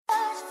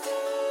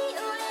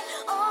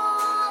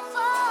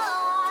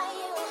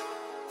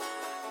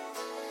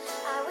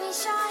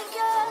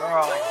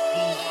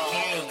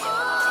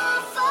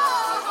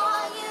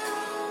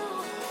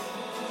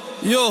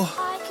Yo.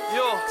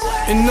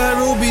 In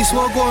Nairobi,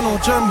 Swagwan or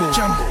Jambo.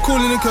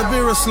 Calling in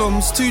Kibera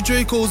slums, 2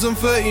 Dracos and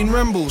 13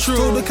 Rambles.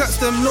 Told the cats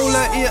them no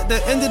light at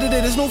the end of the day,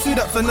 there's no food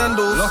at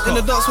Fernando's. In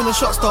the dance when the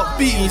shots start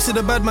beating, you see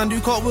the bad man do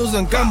cartwheels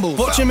and gamble.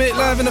 Watch him mate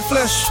live in the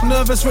flesh,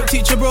 nervous rep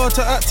teacher bro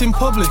to act in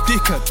public.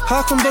 Dickhead.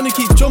 How come Donny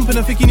keep jumping?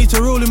 I think he need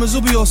to roll him a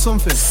Zubi or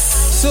something.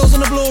 Sales on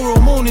the blower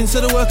or moaning,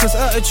 said the workers'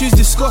 attitude's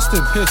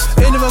disgusting.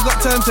 Ain't never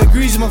got time to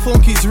grease, my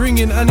phone keeps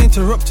ringing and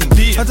interrupting.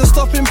 Had to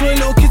stop him, praying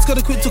little kids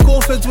gotta quit to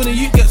call feds when the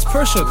youth gets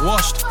pressured.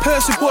 Washed.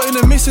 Parents reporting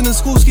them missing and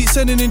schools keep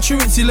sending in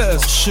truancy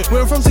letters.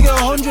 Where I'm from to get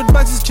 100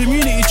 bags is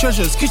community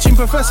treasures, kitchen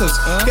professors.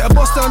 Get a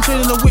bus down train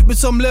and a whip with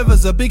some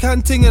levers, a big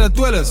hand ting and a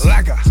dwellers.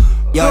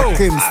 Yo,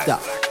 Crimster.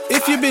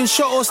 If you've been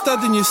shot or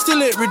stabbed and you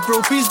still ain't rid,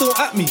 bro, please don't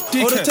at me.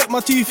 Or to take my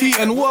 2 feet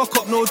and walk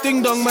up, no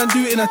ding dong, man,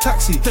 do it in a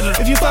taxi.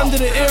 If you found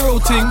the aero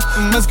ting,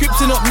 man's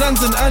gripping up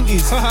nans and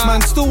aunties. Man,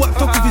 still whacked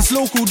up if it's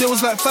local, there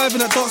was like 5 in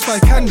that dark by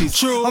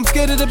candies. I'm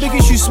scared of the big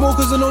issue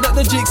smokers, I know that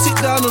the jig sit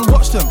down and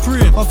watch them.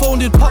 My phone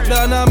did pop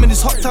down, now I'm in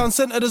this hot town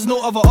centre, there's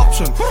no other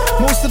option.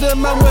 Most of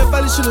them man wear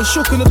belly should have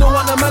shook and I don't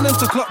want that man them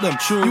to clock them.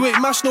 You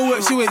ain't mashed no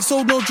works, you ain't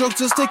sold no drugs,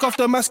 just take off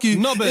the mask you.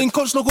 In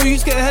coach local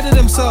youths get ahead of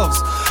themselves.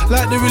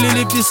 Like they really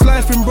live this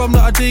life in Brum,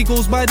 not a day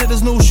goes by that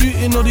there's no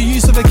shooting or the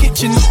use of a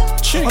kitchen.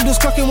 I'm just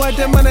cracking why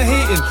them man are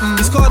hating.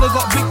 This car they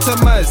got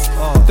victimized.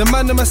 The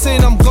man them are saying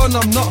I'm gone,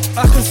 I'm not.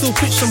 I can still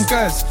pitch some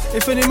guys.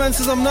 If any man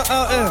says I'm not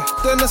out here,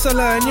 then that's a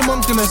lie and your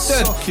mom's gonna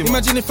dead.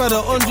 Imagine if I had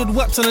 100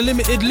 waps and a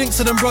limited links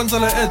to them bronze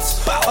on the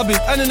heads. I'll be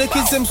handing the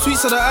kids them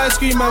sweets of the ice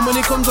cream man when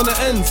it comes on the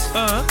ends.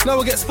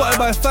 Now I get spotted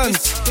by fans.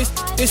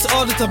 It's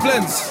harder to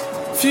blend.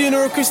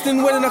 Funeral,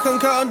 Christian wedding, I can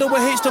count on double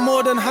H to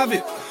more than have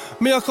it.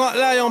 Me, I can't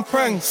lie on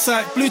prang.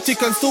 Sight, blue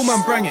tick and still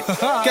man brang it.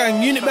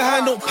 Gang, unit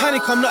behind, don't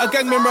panic. I'm not a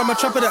gang member, I'm a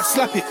trapper that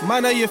slap it.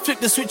 Man, now you flip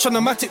the switch on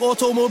the matic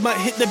auto mode, might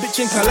hit the bitch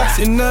and collapse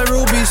it. In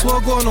Nairobi,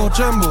 Swagwan or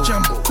Jambo.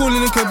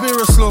 Calling in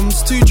Kibera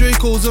slums, 2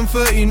 Dracos and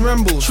 13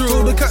 Rambles.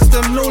 Told the cats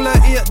them no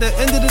light at the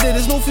end of the day,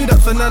 there's no food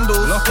at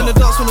Fernando's. In the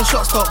dance when the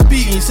shots start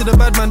beating, you see the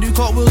bad man do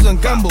cartwheels and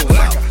gamble.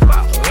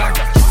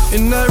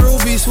 In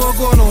Nairobi,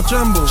 Swagwan or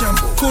Jambo.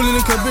 Calling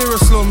in Kibera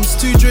slums,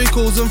 2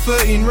 Dracos and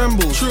 13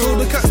 Rambles. Told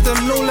the cats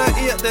them no light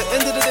at the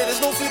end of the day,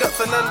 there's no food at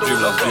Fernando's.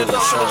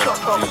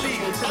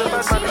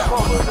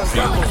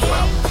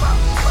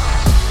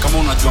 Kama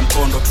unajua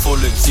mkondo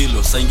tufolo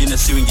exilo, saa ingine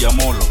si wingi ya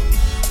molo.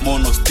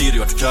 Mono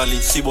stereo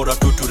atujali, si bora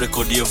tu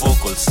turekodie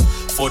vocals.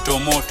 Photo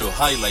moto,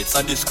 highlights,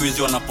 hadi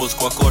squeeze wanapose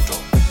kwa koto.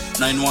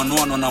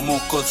 911 wana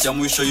mokos ya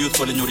mwisho youth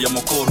walinyuria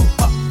mokoro.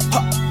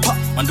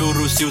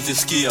 Manduru si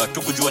uzisikia,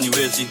 tukujua ni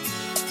wezi.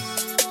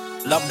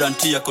 Labda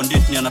ntia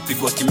konditni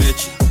anapigwa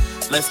kimechi.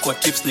 Life kwa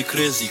tips ni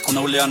crazy,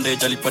 kuna ule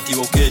underage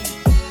alipatiwa ukedi.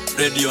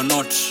 Ready or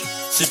not,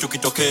 si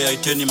tukitokea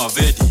iteni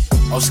mavedi.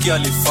 Ausikia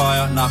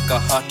alifire na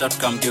kahata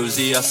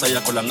tukamgeuzia.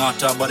 Saya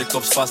kolangata,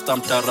 barikops faster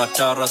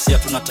mtaratara. Sia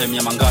tuna time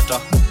ya mangata.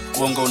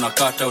 Uongo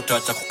unakata,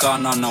 utacha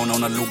kukana na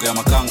unaona lugha ya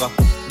makanga.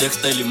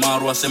 Dexter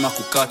ilimaru asema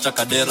kukacha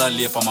kadera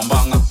liepa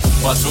mambanga.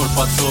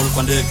 Patrol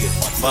kwa ndege,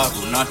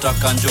 baru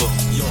nataka njo.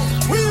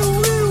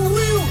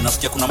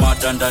 Nasikia kuna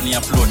mada ndani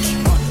ya plot.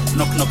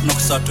 Knock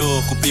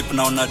sato kupip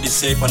na ona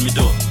disape and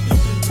mido.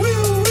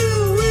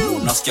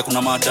 Nasikia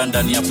kuna mada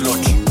ndani ya plot.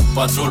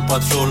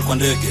 Patrol kwa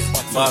ndege,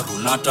 baru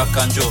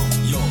nataka njo.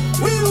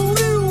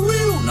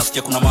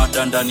 Nasikia kuna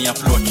mada ndani ya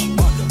plot.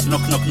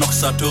 Knock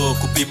sato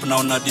kupip na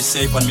ona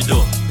disape and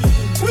mido.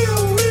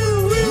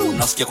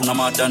 Nasikia kuna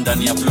mada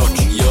ndani ya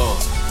plot.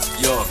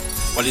 Yo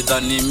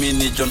walidhani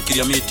mini John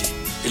Kiriamiti.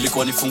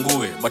 Ilikuwa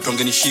nifungue, but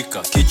wangenishika.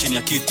 Kitchen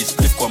ya kiti,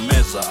 split kwa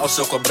meza. Au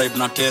sio kwa bribe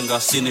na tenga,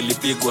 si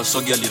nilipigwa,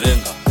 sogi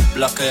alirenga.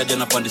 Black Eyed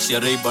anapandisia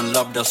Ray-Ban,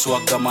 labda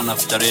swag kama na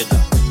fitareda.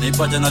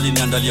 Naipaja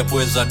naliniandalia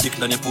poeza, dick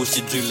ndani ya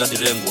pussy drill la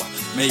direngwa.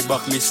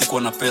 Maybach mi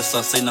sikuwa na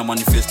pesa, saina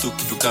manifestu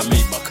kitu ka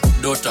Maybach.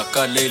 Dota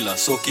ka Leila,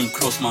 so Kim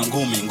Cross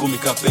ngumi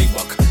ka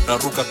payback.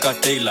 Raruka ka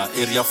Taylor,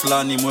 area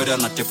flani mwere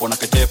anatepo na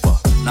ketepa.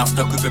 Na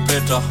after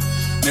kuipepeta,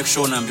 make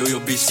sure naambia huyo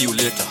BC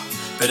uleta.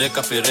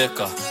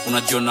 Pereka,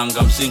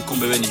 unajionanga msing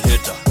kumbe we ni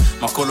hater.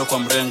 Makolo kwa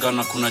mrenga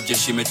na kuna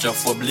jeshi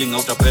mechafua bling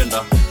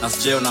utapenda. Na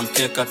sijeo na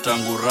mkeka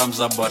tangu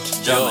Ramza but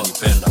jana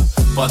nipenda.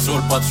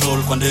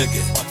 Patrol kwa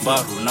ndege,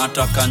 baru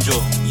nataka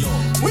njo.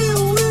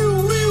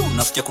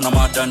 Nasikia kuna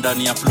mada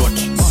ndani ya plot.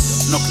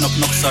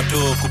 Knock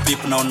sato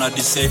kupip na ona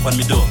disape and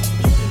mido.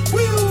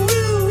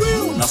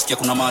 Nasikia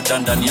kuna mada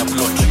ndani ya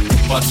plot.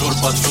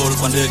 Patrol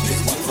kwa ndege,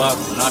 baru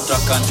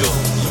nataka njo.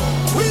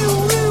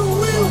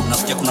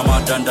 Nasikia kuna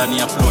mada ndani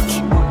ya plot.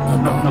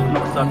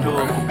 Knock sato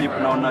kupip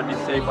na ona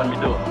disape and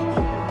mido.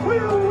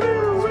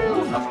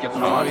 Nasikia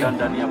kuna mada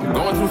ndani ya plot.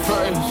 Going too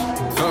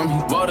fast, tell me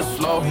what is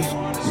slow.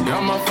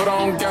 Got my foot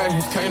on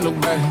gas, can't look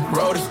back.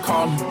 Road is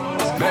calling.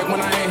 Back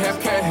when I ain't have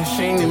cash,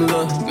 she ain't even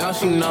look. Now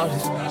she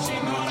noticed.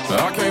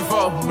 I can't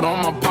fall, but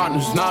on my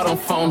partners, not on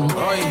phone.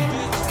 Oh yeah,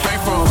 came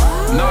from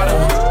nada.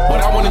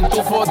 What I wanna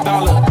do for $1.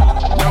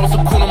 That was a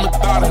Kuna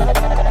Matata.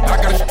 I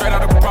got it straight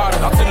out of Prada.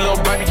 I took a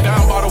little baby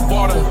down by the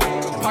water.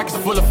 Pockets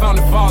full of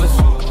founding fathers.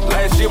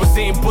 Last year was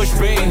eating bush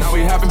beans, now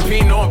we having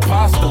Pinot and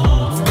pasta.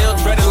 Still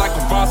dreaded like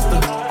a roster,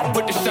 I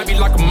put the Chevy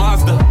like a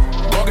Mazda.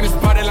 Walking this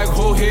party like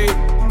who here?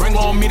 Bring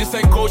on me to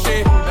say cool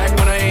shit. Back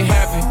when I ain't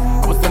happy,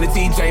 I was in the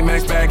TJ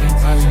Maxx bagging.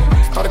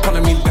 Started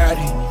calling me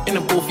daddy, in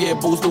the booth, yeah,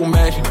 booze do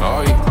magic.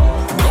 Oh yeah,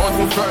 going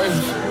through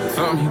phases,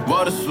 tell me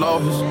what the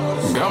slowest.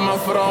 Got my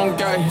foot on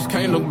gas,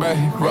 can't look back,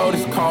 road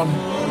is calling.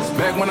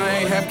 Back when I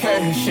ain't have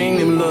cash, she ain't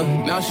even look,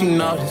 now she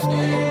noticed.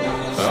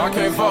 I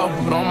can't fall,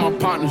 but all my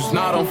partners,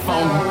 not on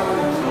phone.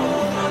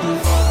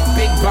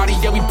 Big body,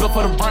 yeah, we built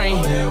for the brain.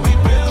 To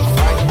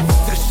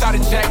the shot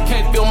of Jack,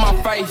 can't feel my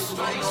face.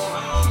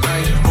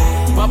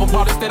 Bubble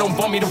ballers, they don't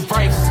want me to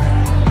race.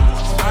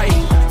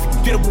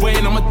 Get away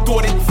and I'ma do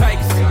what it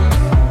takes.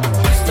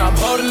 Stop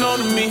holding on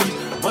to me,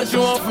 what you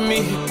want from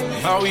me?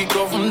 How we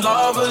go from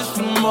lovers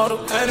to mortal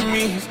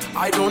enemies.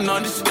 I don't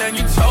understand,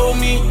 you told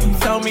me, you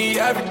tell me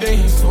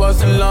everything. This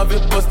wasn't love,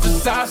 it was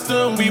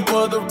disaster, and we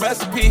were the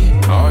recipe.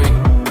 Oh yeah,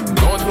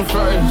 going through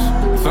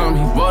phase, tell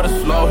me what the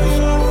slowest.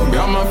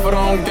 Got my foot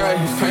on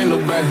gas, can't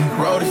look back,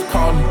 road is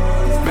calling.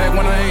 Back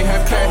when I ain't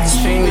have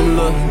cash, she ain't even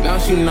look, now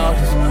she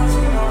noticed.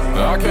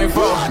 I can't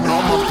fall, but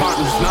all my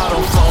partners, not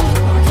on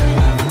phone.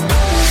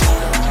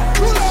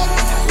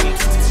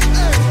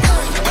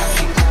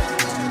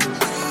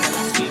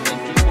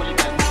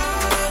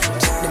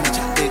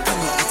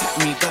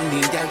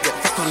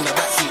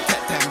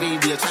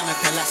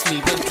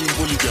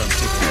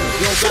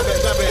 Grab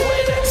it,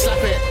 slap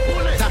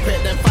it, tap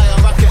it, then fire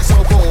rocket. So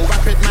go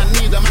rapid, man,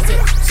 need a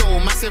massive. So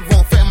massive,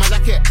 won't fit in my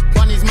jacket.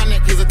 Bunny's my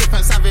neck, he's a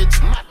different savage.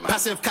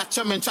 Passive, catch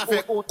him in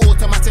traffic.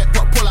 Automatic,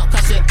 pull up,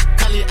 catch it.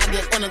 Cali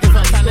addict on a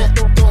different planet.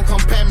 Don't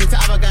compare me to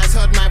other guys.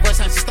 Heard my voice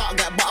and she start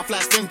get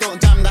butterflies. Things don't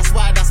jam, that's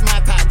why that's my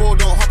type. Bro,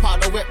 don't hop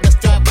out the whip, let's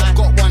drive by.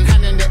 Got one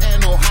hand in the air,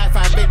 no high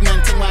five. Big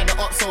man, ting why the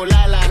up so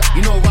lie.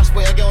 You know rush,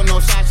 boy, a girl, no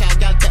shy.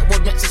 Gal tech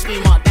wood makes you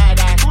scream out, die.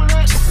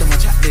 Chat them, I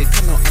chat, they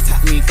cannot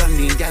attack me. Gun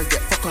lean, gal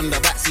get fuck on the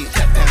backseat.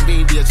 Captain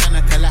baby, you're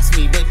tryna collapse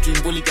me. Bedroom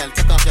bully, gal,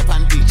 take off your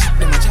panty. Chat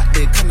them, I chat,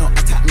 they cannot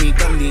attack me.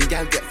 Gun lean,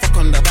 gal get fuck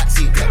on the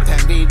backseat.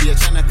 Captain baby, you're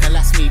tryna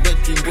collapse me.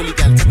 Bedroom bully,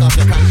 gal, take off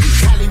your panty.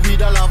 Cali, we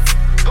the love.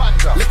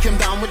 Lick him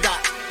down with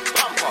that.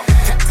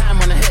 Take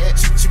time on the hit it.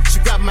 She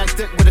grab my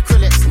dick with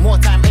acrylics. More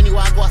time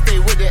anyway, I gotta stay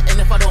with it.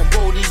 And if I don't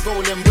roll, these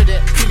rolling with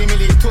it. Killy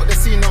Millie, took the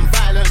scene on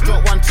violence.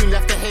 Drop one tune,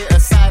 left the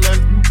haters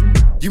silent.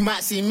 You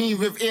might see me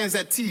with ears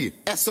at T.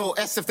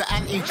 SOS if the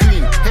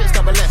anti-green.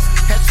 HSS,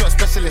 headshot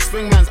specialist.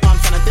 Wingman's arm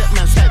tryna dip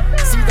man's head.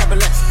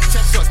 CSS,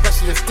 chest shot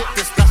specialist. Dip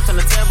this splash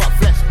tryna tear up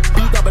flesh.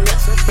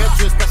 BSS,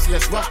 bedroom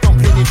specialist. Rush don't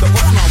play me, but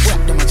what's my wet?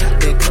 Them a chat,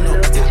 they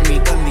cannot attack me.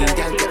 Gun me,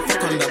 gal get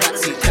fuck on the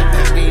backseat.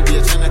 Captain baby,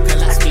 you're tryna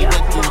collapse me.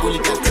 Bedroom bully,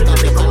 gal take off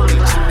your panty.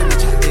 Them a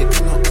chat, they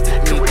cannot attack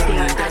me. Gun me,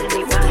 gal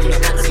get fuck on the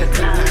backseat.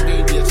 Captain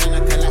baby, you're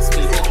tryna collapse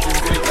me. Bedroom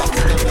bully, gal take off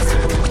your panty.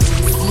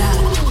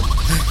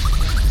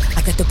 I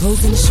got the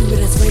pose in the shooter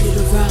that's ready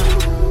to rob.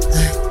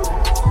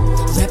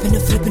 Rapping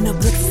and flipping up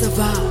bricks to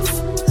survive.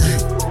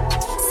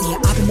 See ya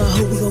up in my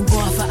hood, we gon' go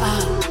off for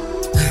eye.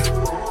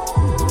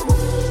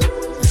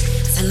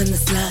 Tell him to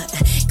slide,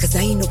 cause I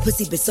ain't no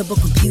pussy, bitch, up on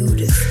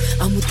computers.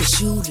 I'm with the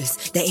shooters,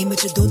 that aim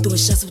at your door, throwing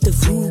shots with the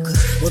Ruger.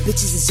 What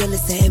bitches is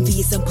jealous and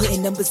envious, I'm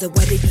putting numbers up,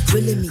 why they be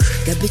grilling me.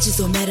 Got bitches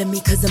so mad at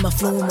me, cause of my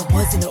flow and my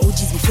bars, and the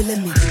OGs be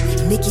feeling me.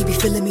 Nikki be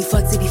feeling me,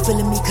 Foxy be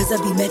feeling me, cause I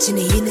be matching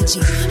the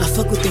energy. I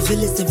fuck with the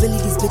villas, and really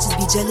these bitches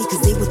be jelly,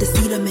 cause they with the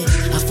seed I'm in.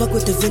 I fuck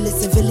with the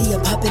villas, and really I'm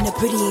popping up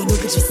pretty, ain't no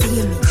bitch be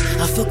seeing me.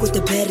 I fuck with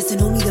the baddest,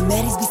 and only the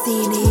maddies be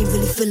saying they ain't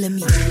really feeling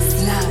me.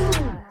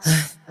 Slide.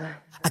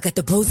 I got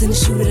the bros in the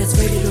shooter that's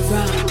ready to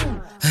rob.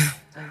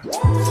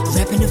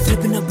 Rapping and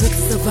flipping up bricks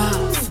to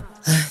survive.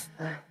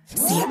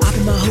 See ya up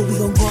in my hood, we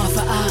gon' go off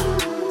for eye.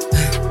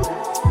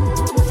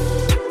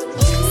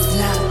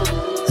 Slide.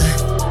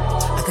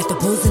 I got the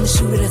bros in the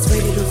shooter that's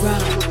ready to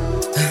rob.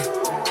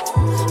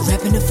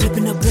 Rapping and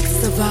flipping up bricks to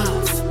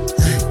survive.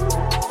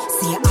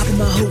 See ya up in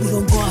my hood, we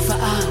gon' go off for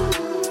eye.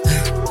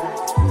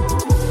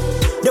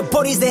 The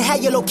bodies, they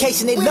had your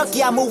location. They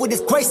lucky I move with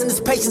this grace and this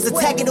patience.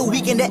 Attacking the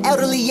weak and the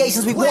elderly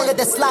Asians. We won't let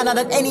that slide out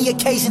on any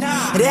occasion.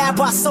 The app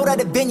I sold at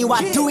the venue.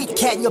 I do eat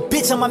cat and your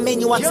bitch on my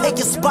menu. I take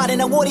your spot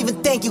and I won't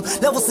even thank you.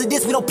 Levels to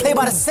this, we don't play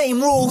by the same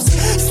rules.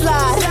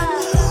 Slide.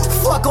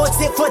 Fuck on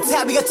tip for a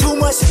tap, we got too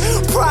much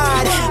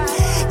pride.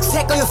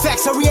 Check on your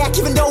facts, I react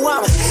even though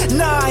I'm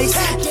nice.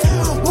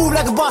 Move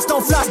like a boss,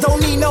 don't floss, don't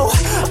need no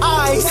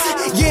eyes.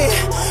 Yeah,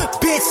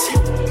 bitch.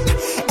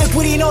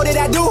 What do you know that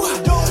I do?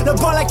 The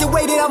ball like the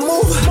way that I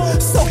move.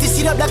 Soak this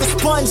shit up like a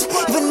sponge.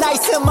 Even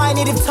nice in my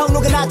native tongue. No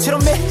gonna tell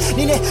me.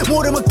 니네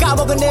모르면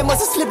까먹었네.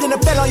 must have slipped and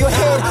it fell on your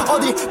head.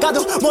 어디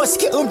가도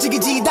멋있게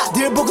움직이지.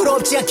 다들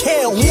부끄럽지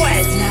않게.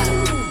 Wet.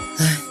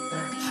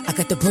 I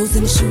got the bros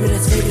in the shooter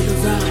that's ready to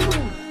rob.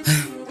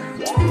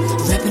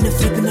 Rapping and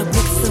flipping up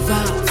bricks to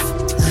survive.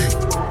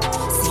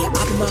 See ya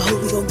up in my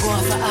hood, we gon' go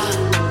off for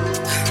eye.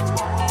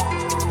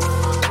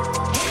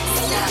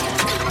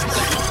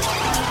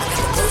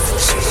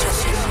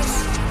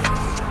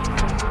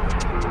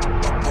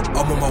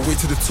 I'm on my way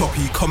to the top,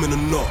 are you coming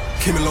or not?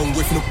 Came a long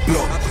way from the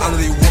block. I know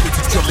they want me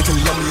to drop, they can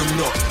love me or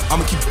not.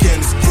 I'ma keep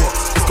getting this guap.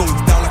 It's going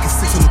down like a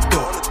 6 on the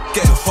dot.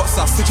 Getting hot,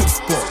 so I switch on the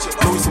spot.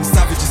 Knowing some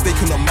savages, they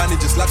cannot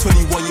manage us. Like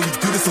 21, yeah, we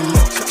do this a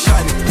lot.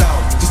 Shutting it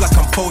down, just like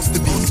I'm supposed to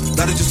be.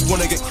 Now they just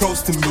wanna get close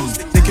to me.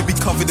 They can be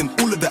covered in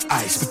all of the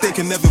ice, but they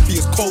can never be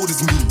as cold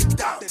as me.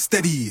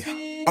 Steady,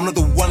 I'm not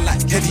the one like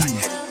Eddie.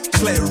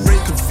 Just let it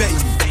rain confetti.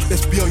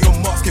 Let's be on your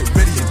marks, get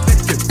ready.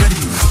 Get ready.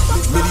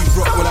 Really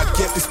rock when I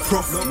get this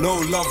profit.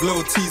 No love,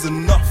 loyalty's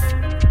enough.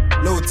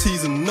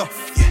 Loyalty's enough.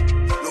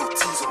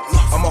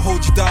 I'ma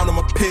hold you down,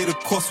 I'ma pay the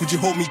cost. Would you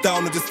hold me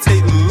down or just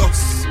take the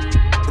loss?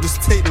 Or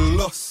just take the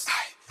loss?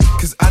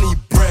 Cause I need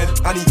bread,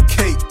 I need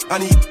cake, I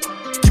need...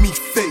 Give me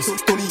face,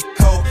 don't need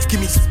help, give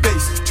me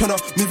space. Tryna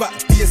move out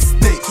the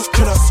estate,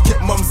 tryna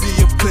get mumsy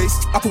a place.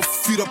 I put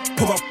food up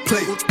on my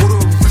plate. All the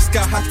risk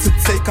I had to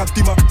take, I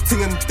do my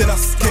thing and then I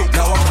skate.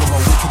 Now I'm on my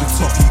way to the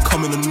top, are you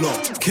coming or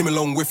not? Came a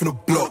long way from the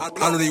block.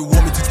 I know they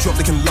want me to drop,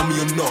 they can love me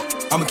or not.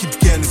 I'ma keep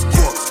getting this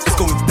guap. It's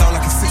going down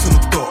like a 6 on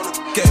the dot.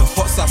 Getting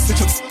hot, so I switch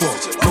on the spot.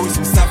 Knowing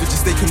some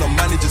savages, they cannot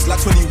manage us. Like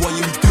 21,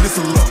 yeah, we do this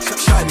a lot.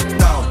 Shutting it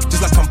down,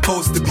 just like I'm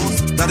supposed to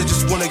be. Now they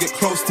just wanna get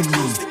close to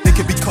me. They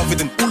can be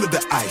covered in all of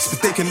the ice,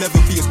 but they can never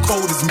be as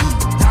cold as me.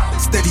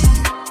 Steady,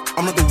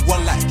 I'm not the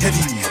one like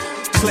Eddie.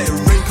 Just let it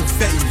rain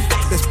confetti.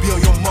 Let's be on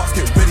your marks,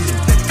 get ready.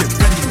 Get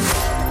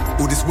ready.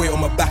 All this weight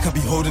on my back, I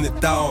be holding it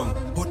down.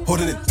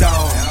 Holding it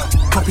down.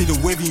 Copy the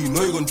wave and you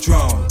know you're gonna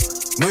drown.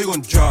 Know you're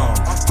gonna drown.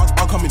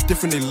 I'm coming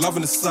different, they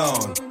loving the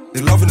sound. They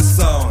loving the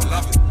sound.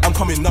 I'm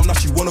coming up now,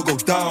 she wanna go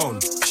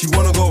down. She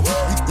wanna go,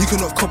 you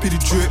cannot copy the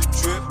drip.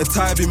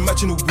 Attire be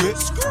matching the whip.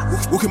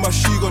 Walking my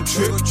shoe gon'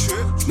 trip.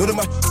 Know that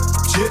my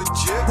jit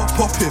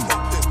popping.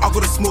 I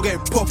got a smoke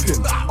getting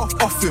popping.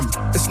 Off him,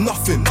 it's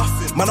nothing.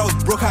 Man, I was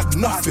broke, I had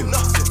nothing.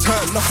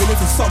 Turn nothing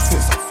into something.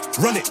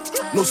 Run it,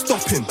 no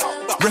stopping.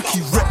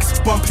 Recce Rex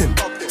bumping.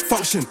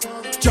 Function,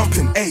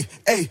 jumping. Ay,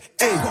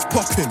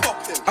 popping.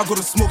 I got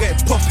a smoke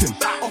getting popping.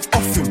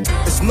 Off him,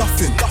 it's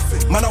nothing.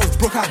 Man, I was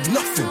broke, I had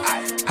nothing.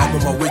 I'm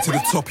on my way to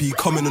the top, are you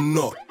coming or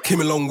not?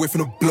 Came a long way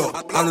from the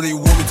block. I know they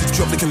want me to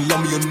drop, they can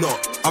love me or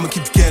not. I'ma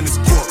keep getting this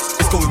guap.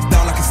 It's going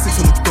down like a 6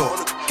 on the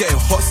dot. Getting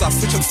hot, so I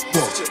switch on the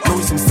spot.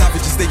 Knowing some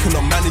savages, they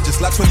cannot manage us.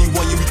 Like 21,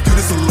 yeah, we do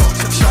this a lot.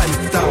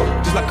 Shutting it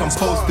down, just like I'm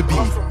supposed to be.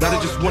 Now they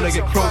just wanna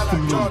get close to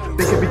me.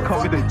 They can be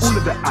covered in all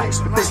of the ice,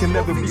 but they can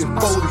never be as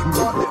bold as me.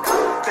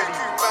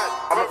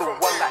 I'm not the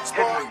one like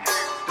Eddie.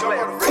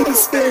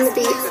 It's been the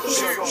beat.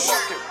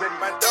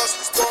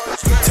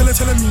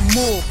 Telling me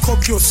more,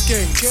 cop your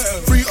skank.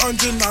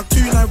 300 now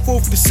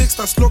 294 for the 6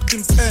 that's locked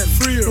in pen.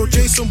 No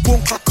Jason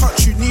Bourne, I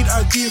cut you, need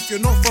ID if you're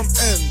not from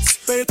ends.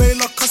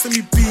 Baylor custom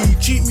me B,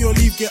 cheat me or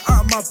leave, get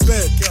out of my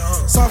bed.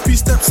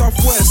 Southeast step,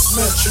 southwest,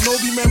 men.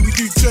 Shinobi men, we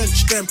do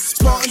drench them.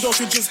 Spartan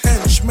Dolphin just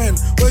henchmen.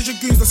 Where's your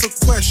goons, that's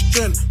a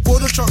question.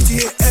 Border trucks to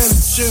hit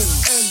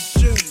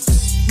engines.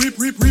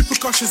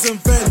 Repercussions and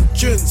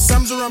vengeance.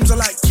 Sam's and Rams are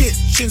like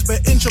kitchens,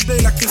 but inch of day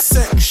like a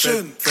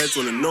section. Feds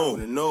wanna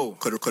know,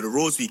 cause the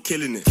roads be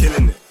killing it.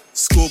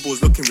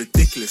 Scoreboard's looking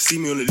ridiculous. See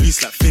me on the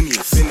loose like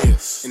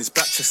Phineas. In his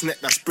back chest neck,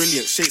 that's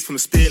brilliant. Shapes from the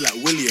spear like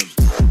William.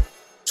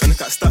 Tryna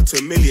cut stack to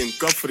 1 million.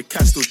 Glove for the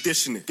cat, still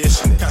dishing it. Cat,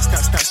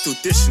 still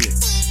dishing it.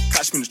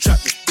 Catch me in the trap,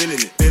 just billing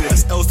it.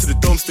 That's L's to the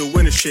dome, still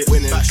winning shit.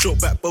 Back short,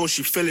 backbone,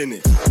 she feeling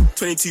it.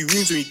 22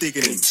 wounds when you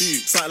digging it.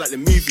 Sound like the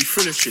movie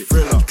Thriller shit.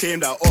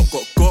 Claimed out up,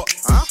 got.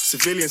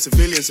 Civilian.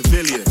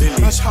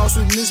 Mash house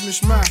with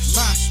Mish Mash.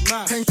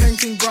 Peng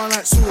King brown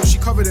like sauce, she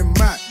covered in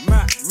matte.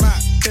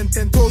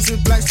 10 toes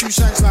with blacks, 2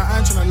 shanks like I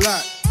ain't tryna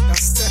lie.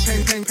 That's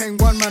Peng,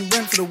 1 man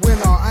rent for the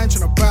winner, I ain't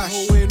tryna bash.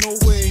 No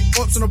way.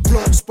 Ops on the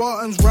block,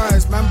 Spartans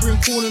rise, man bring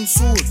corn and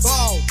swords.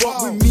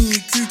 Walk with me,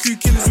 QQ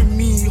killers with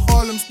me,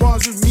 Harlem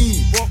Spars with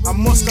me. I'm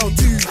Moscow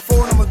too,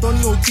 phone I'm a Donny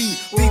OT.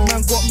 Big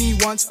man got me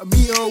once, a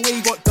meter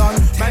away got done.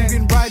 Man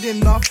been riding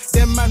enough,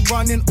 them man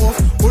running off.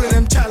 All of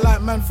them chat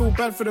like man, feel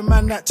bad for the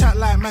man that chat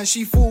like man.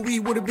 She thought we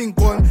would've been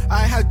gone.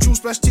 I had Jules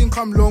Splash team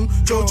come long.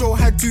 Jojo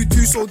had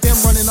 2-2, so them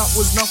running up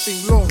was nothing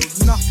long.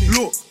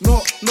 Look,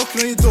 not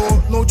knocking on your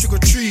door, no trick or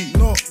treat.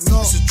 No,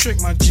 it's a trick,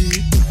 my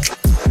G.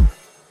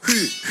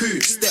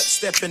 Who?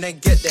 Step and then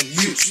get them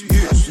use.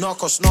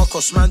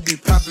 Narcos, man do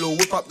Pablo,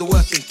 whip up the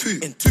work in two.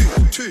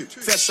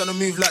 Feds tryna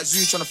move like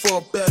zoo, tryna throw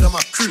a bird on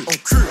my crew.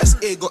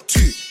 SA got 2,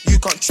 you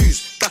can't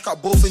choose. Back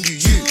up both and you.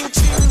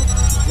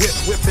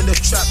 Whip in the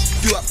trap,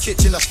 do up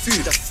kitchen, that's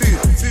food.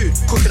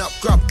 Cooking up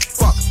grub,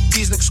 fuck,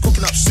 these niggas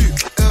cooking up soup.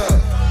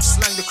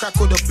 Slang the crack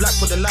or the black,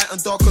 but the light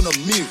and dark on the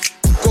mute.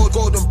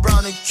 Golden,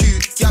 brown and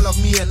cute. Gal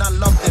love me and I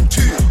love them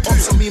too.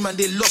 Ops on me, man,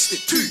 they lost it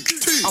too.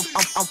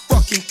 I'm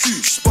fucking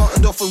cute.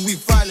 Spartan off and we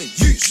violent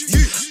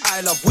use.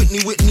 I love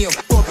Whitney and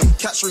Bobby.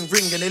 Cats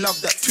ring and they love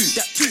that too.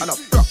 And I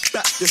brought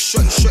back the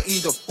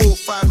shotty, the 4,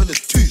 5 and the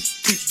 2s.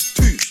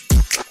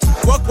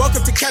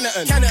 Welcome to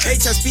Canton,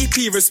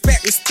 HSVP,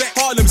 respect.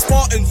 Harlem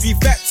Spartans, we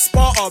vet.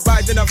 Sparta,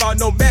 riding around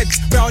no meds.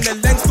 Round the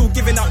lens, still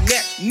giving out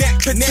neck.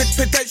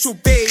 Potential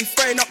bae,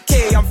 throwing up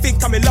K. I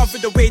think I'm in love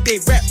with the way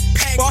they rep.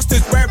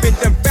 Bastards wearing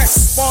them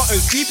best.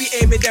 Spartans, we be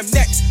aiming them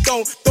next.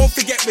 Don't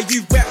forget where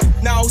you rep.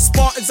 Now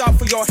Spartans out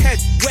for your head.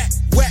 Wet.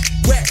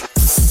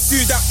 Do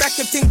that back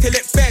and think till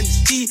it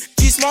bends. G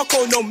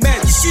Smarko, no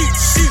men.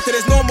 Shoot, till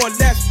there's no more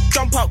left.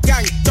 Jump up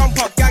gang,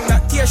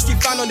 that TSG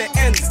fan on the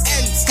ends.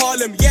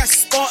 Harlem,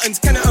 yes, Spartans,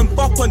 Kenner and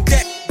Bop on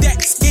deck.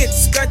 Skid,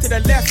 skirt to the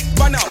left,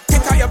 run out,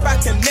 pick out your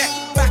back and neck.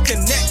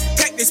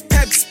 Take this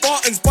ped,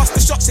 Spartans, bust the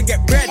shots and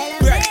get bread.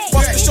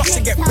 Bust the shots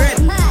and get bread.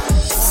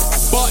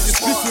 But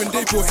just split when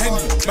they go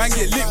Henny. Man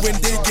get lit when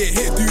they get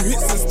hit. Do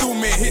hits and still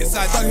make hits.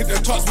 I done hit the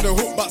charts with a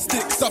hook but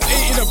stick. Stuff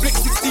 8 in a blick,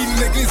 16 in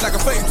the glitz like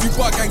a 32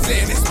 bar gang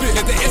letting it split.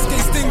 Let the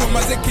SK sting on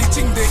my ZK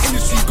ching. The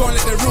industry gone,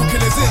 let the real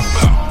killers in.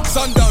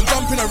 Sundown,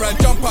 jumping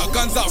around, jump out,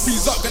 guns out,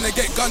 freeze up, gonna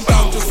get gunned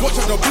down. Just watch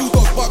how the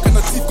bulldogs bark and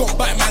the teeth got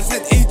bite, man's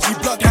head AG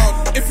bloodhound.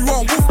 If you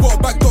want wolf, got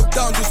back dog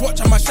down. Just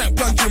watch how my shank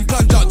plunge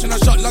out. Tryna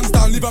shut lungs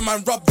down, leave a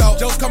man rubbed out.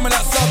 Gels coming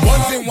out sub,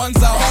 one's in,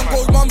 one's out. Man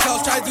goes mum's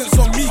house, tridents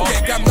on me.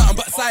 Get grabbed nothing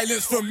but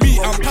silence from me.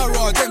 I'm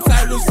para, them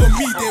silence on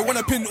me. They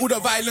wanna pin all the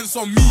violence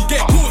on me.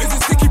 Get caught is a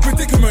sticky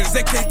predicament.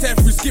 ZK tear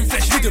through skin,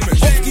 flesh,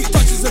 ligaments. Off-key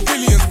touches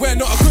civilians, we're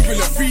not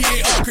equivalent.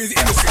 3-8 up, crazy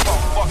innocent.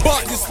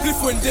 But this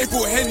spliff when they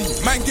go Henny.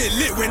 Man get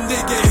lit when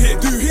they get hit.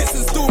 Do hits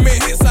and still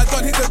make hits. I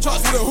done hit the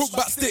charts with a hook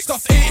back stick.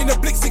 Stuff 8 in the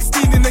blick,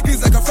 16 in the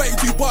glitz like a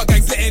 32 bar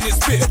gangs letting it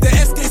spit. Let the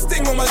SK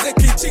sting on my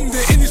ZK ching.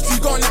 The industry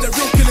gone, let the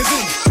real killers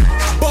in.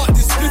 But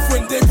this spliff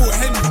when they go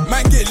Henny.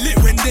 Man get lit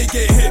when they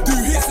get hit. Do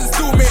hits and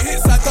still make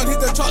hits. I done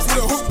hit the charts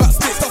with a hook back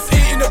stick. Stuff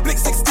 8 in the blick,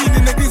 16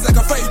 in the glitz like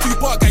a 32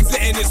 bar gangs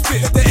letting it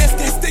spit. Let the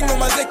SK sting on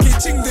my ZK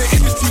ching. The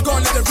industry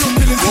gone, let the real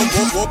killers in.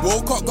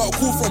 Woke up, got a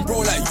call from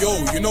bro like yo.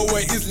 You know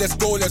where it is, let's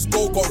go.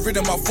 Got rid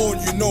of my phone,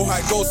 you know how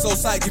it goes. Sell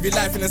side, give you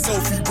life in a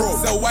selfie, bro.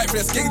 Sell white for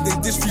the skate,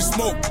 then dish free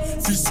smoke.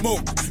 Free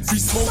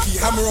smoky.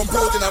 Hammer on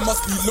bro, then I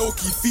must be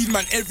low-key. Feed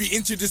man every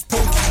inch of this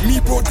pokey. Me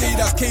bro, day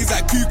that's K's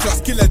like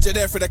Ku-Klux. Killer J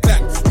there for the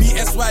clan. Me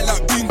SY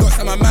like Boondocks.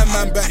 I'm a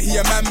man, but he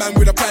a man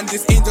with a plan.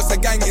 This ain't just a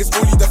gang, it's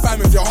only the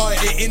fam. If your heart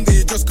ain't in there,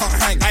 you just can't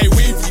hang. I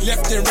wavy,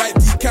 left and right,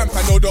 decamp.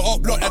 I know the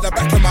up block at the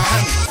back of my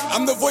hand.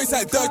 I'm the voice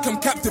like Dirk, I'm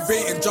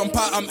captivating. Jump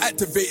out, I'm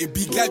activated.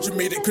 Be glad you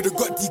made it, could've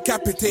got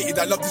decapitated.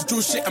 I love this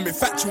drill shit, I'm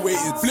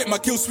infatuated. Flip my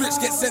kill switch,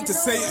 get sent to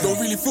Satan. Don't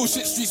really feel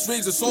shit, streets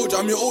raise a soldier.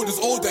 I'm your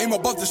oldest older, aim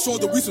above the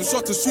shoulder. We some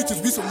shotters,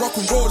 shooters, we some rock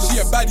and rollers. She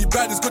a baddie,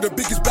 baddest, got the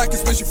biggest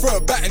backers. When she throw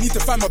a bat, I need to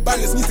find my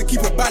balance. Need to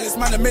keep a balance,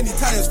 man of many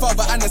talents.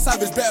 Father and a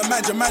savage, better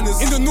mind your manners.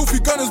 In the north, we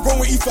gunners, bro,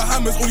 we eat for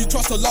hammers. Only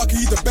trust a larky,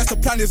 he the best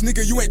of planners.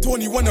 Nigga, you ain't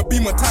Tony, wanna be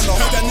Montana.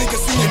 Heard that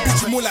nigga singing, bitch,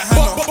 you more like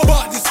Hannah.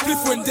 But this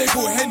spliff when they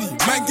go Henny.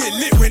 Man get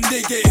lit when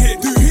they get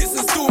hit. Do hits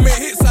and still make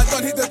hits. I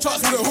done hit the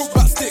charts with a hook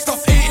back stick.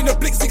 Stuff 8 in the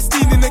blick,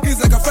 16 in the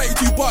glitz like a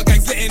 32 bar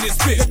gangs letting it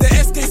spit. Let the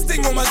SK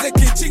sting on my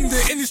ZK ching. The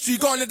industry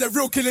gone, let the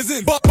real killers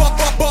in. But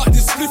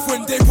this spliff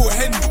when they go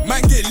Henny.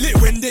 Man get lit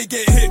when they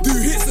get hit. Do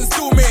hits and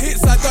still make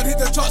hits. I done hit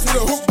the charts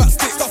with a hook back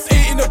stick. Stuff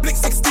 8 in the blick,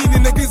 16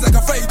 in the glitz like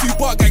a 32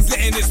 bar gangs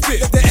letting it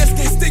spit. Let the SK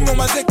sting on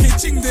my ZK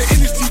ching. The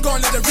industry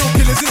gone, let the real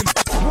killers in.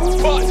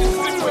 But this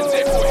spliff when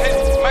they go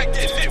Henny. Man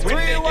get lit when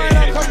they get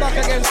hit. Come back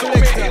again,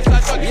 selector.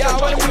 Yeah, I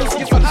want to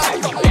skip for that.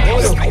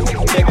 Hold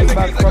on, take it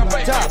back from the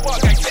top.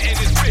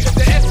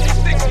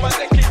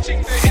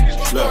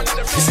 Look,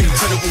 it's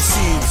incredible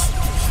scenes.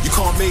 You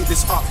can't make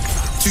this up.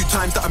 2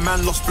 times that a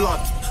man lost blood.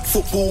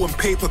 Football and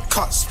paper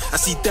cuts. I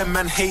see them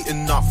man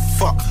hating enough.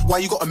 Fuck, why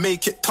you gotta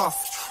make it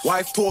tough?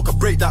 Wife talk, I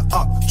break that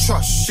up.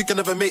 Trust, she can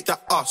never make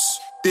that us.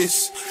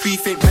 This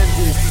beef ain't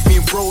mental. Me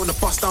and bro on a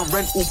bus down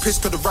rental.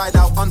 Pissed cause the ride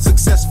out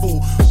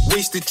unsuccessful.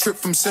 Wasted trip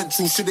from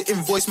Central. Should've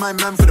invoiced my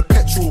man for the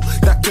petrol.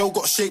 That girl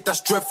got shaped, that's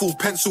dreadful.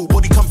 Pencil,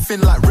 body come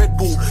thin like Red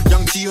Bull.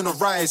 Young G on a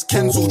rise,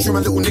 Kenzel. Trim a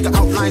little nigga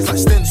outlines like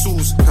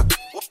stencils.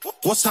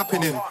 What's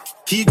happening?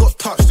 He got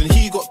touched and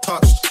he got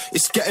touched.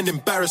 It's getting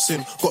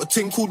embarrassing. Got a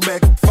ting called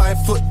Meg,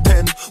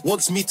 5'10",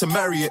 wants me to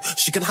marry it.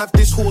 She can have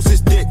this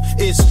horse's dick.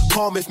 It's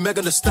calm if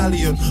Megan a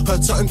stallion. Her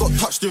tongue got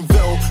touched in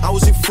Vel. I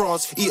was in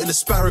France eating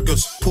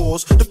asparagus.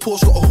 Pause. The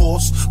Porsche got a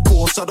horse.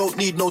 Course, I don't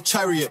need no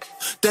chariot.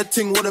 Dead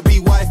ting wanna be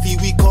wifey.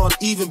 We can't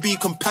even be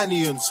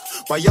companions.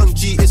 My young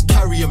G is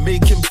carrier.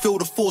 Make him feel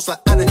the force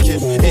like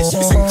Anakin. It's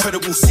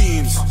incredible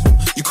scenes.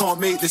 You can't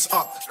make this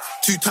up.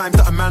 2 times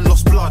that a man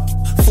lost blood.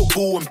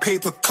 Football and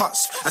paper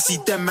cuts. I see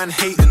them man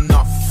hating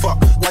enough. Fuck,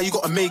 why you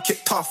gotta make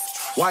it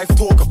tough? Wife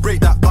talk, I break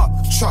that up.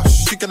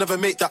 Trust, she can never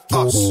make that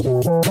us.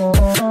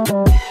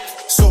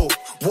 So,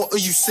 what are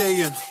you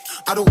saying?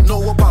 I don't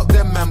know about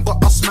them, man,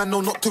 but us, man,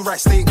 know not to write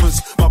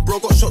statements. My bro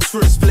got shots for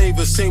his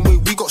flavors, same way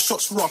we got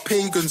shots for our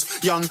pagans.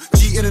 Young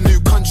G in a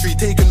new country,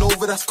 taking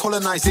over, that's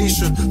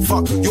colonization.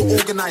 Fuck your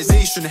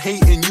organization,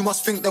 hating, you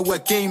must think that we're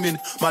gaming.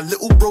 My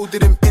little bro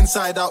did him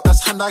inside out,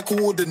 that's hand-eye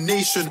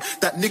coordination.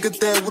 That nigga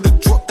there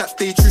would've dropped that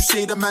day, true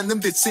say the man, them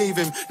did save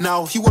him.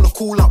 Now he wanna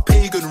call up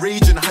pagan,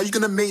 raging, how you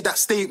gonna make that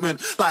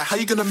statement? Like, how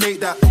you gonna make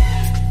that,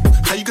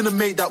 how you gonna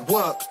make that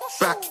work?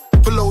 Back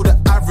below the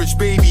average. average,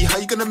 baby. How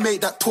you gonna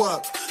make that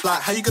twerk?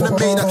 Like, how you gonna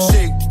make that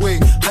shake?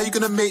 Wait, how you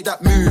gonna make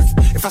that move?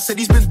 If I said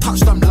he's been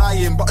touched, I'm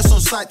lying, but it's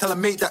on sight till I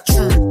make that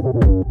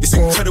true. It's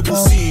incredible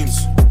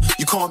scenes,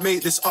 you can't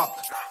make this up.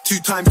 2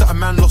 times that a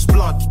man lost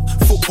blood,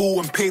 football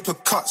and paper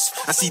cuts.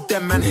 I see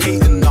them man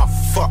hate enough.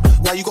 Fuck,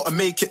 why you gotta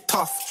make it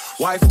tough?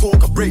 Wife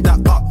talk, I break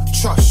that up.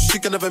 Trust, she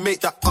can never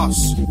make that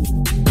us.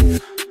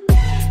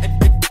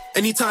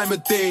 Any time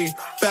of day,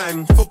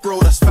 bang, for bro,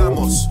 that's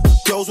famos.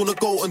 Girls wanna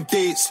go on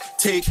dates,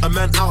 take a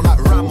man out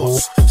like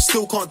Ramos.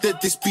 Still can't dead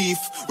this beef,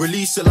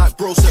 release it like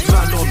bro said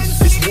man on.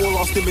 This war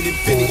lasting in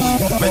infinity,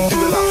 man do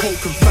it like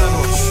Hulk and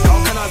Thanos.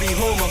 How can I be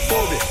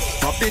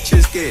homophobic? My bitch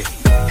is gay.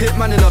 Hit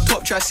man in a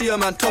top try, see a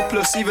man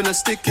topless, even a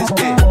stick is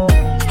gay.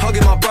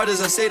 Hugging my brothers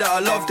and say that I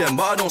love them,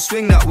 but I don't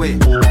swing that way.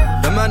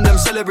 The man them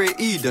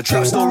celebrate Eid, the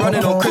trap still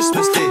running on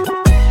Christmas Day.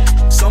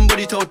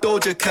 Somebody told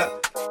Doja Cat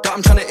that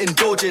I'm trying to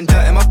indulge in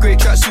that. In my great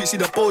tracksuit, see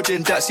the bulge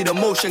in that. See the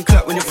motion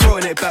clap when you're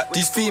throwing it back.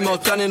 These females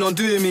planning on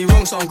doing me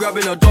wrong, so I'm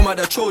grabbing a dom at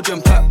the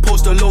Trojan pack.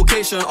 Post the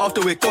location after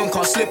we're gone,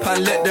 can't slip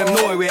and let them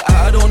know where we're at.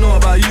 I don't know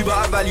about you, but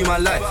I value my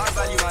life.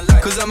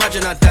 Cause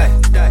imagine I die,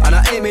 and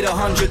I ain't made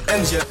 100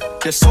 M's yet.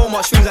 There's so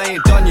much things I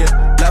ain't done yet,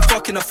 like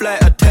fucking a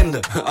flight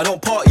attendant. I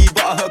don't party,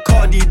 but I heard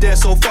Cardi there,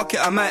 so fuck it,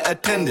 I might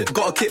attend it.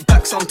 Gotta kick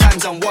back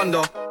sometimes and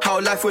wonder how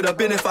life would have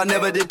been if I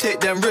never did take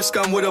them risks,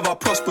 and would have I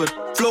prospered.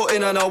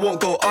 Floating and I won't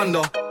go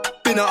under.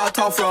 Been out of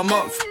town for a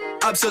month.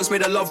 Absence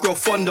made the love grow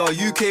fonder.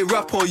 UK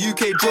rapper,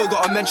 UK drill,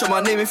 gotta mention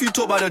my name if you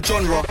talk about the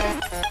genre.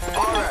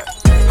 Alright.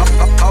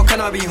 How can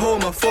I be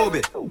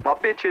homophobic? My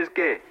bitch is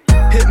gay.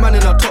 Hit man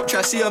in a top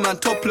try, see a man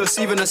topless,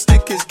 even a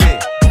stick is gay.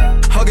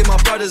 Hugging my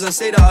brothers and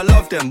say that I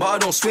love them, but I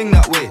don't swing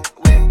that way.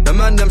 The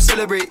man them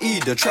celebrate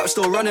Eid, the trap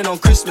still running on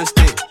Christmas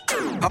Day.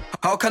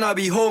 How can I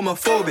be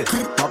homophobic?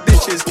 My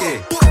bitch is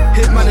gay.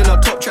 Hit man in a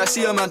top try,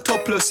 see a man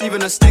topless,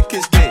 even a stick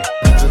is gay.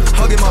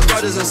 Hugging my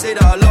brothers and say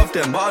that I love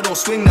them, but I don't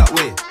swing that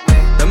way.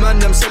 The man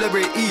them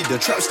celebrate Eid, the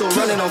trap still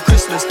running on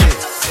Christmas Day.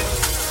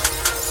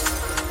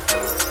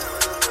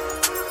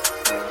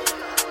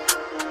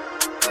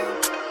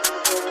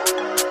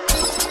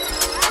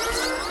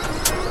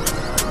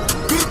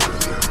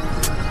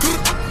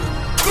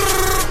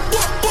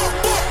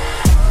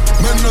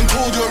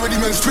 Told you already,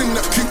 man, spin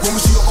that kick when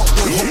we see your up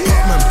boy, hop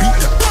back, man, beat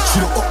that. See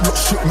the up block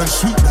shit, man,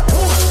 sweet that.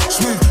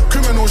 Smooth,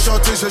 criminal,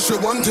 Shawty said she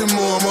wanting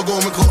more. I'ma go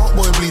make her up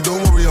boy bleed,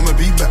 don't worry, I'ma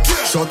be back.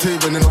 Shawty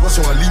running over,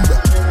 so I lean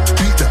back.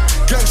 Beat that.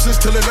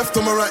 Gangsters to the left,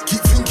 on my right, keep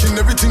thinking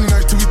everything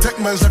nice. To be tech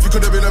man's life, you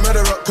could have been a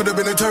murderer, could have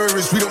been a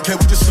terrorist. We don't care,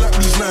 we just slap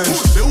these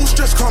lines. They all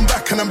stress, come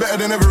back, and I'm better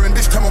than ever. And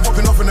this time I'm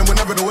popping off, and then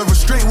whenever the weather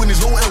straight win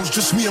is no else,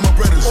 just me and my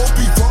brothers. All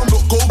people, I'm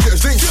not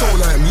go-getters, they ain't so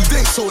like me,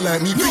 they ain't so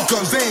like me. Big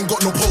guns, they ain't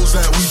got no pose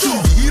like we do.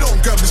 He don't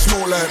grab the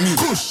small like me.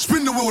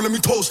 Spin the wheel, let me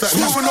toast that.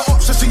 Moving the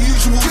ups, that's the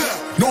usual.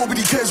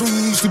 Nobody cares what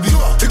you used to be.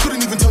 They couldn't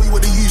even tell you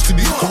what they used to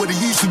be. Or what they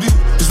used to do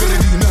is what they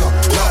do now.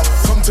 Like,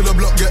 come to the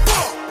block, get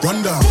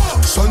run down.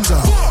 Sun's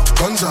out,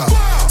 guns out.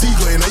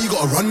 D-got in, now you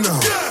gotta run now.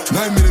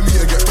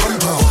 9mm, get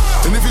gunpowder.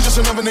 And if you're just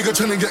another nigga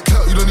trying to get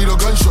clout, you don't need a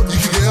gunshot. You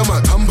can get him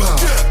at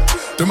gunpowder.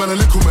 The man a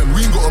little man,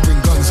 we ain't gotta bring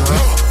guns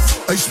out.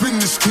 I spin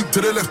this kick to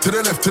the left, to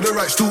the left, to the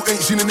right. Still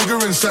ain't seen a nigga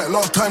in sight.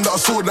 Last time that I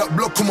saw that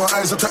block on my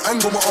eyes, I had to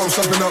angle my arms,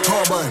 slapping out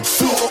carbine.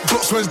 Full up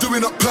blocks, man's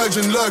doing up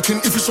purging, lurking.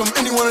 If it's on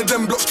any one of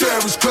them blocks, there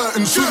is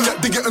curtain. Swing that,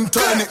 dig it and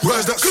turn it.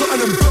 Rise that something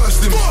and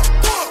burst him.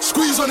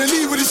 Squeeze on and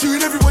leave with it,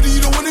 shooting everybody.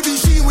 You don't wanna be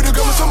seen with a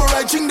gun.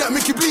 Samurai ching that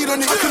make you bleed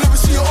on it. I can never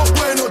see it up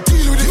where not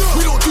deal with it.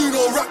 We don't do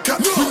no rap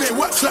cap, we make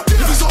whack slap.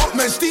 If it's up,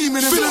 man,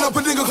 steaming him. Filling up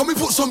a nigga, can we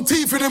put some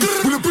teeth in him?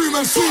 With a broom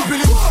and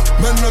sweeping him.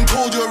 Man,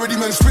 told you already,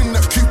 man, spin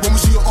that cube. When we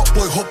see your up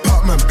boy, hop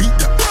out, man, beat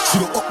that.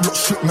 See the up block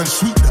shit, man,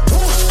 sweet that.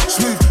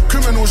 Smooth,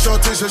 criminal,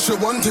 Shawty said she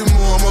wanting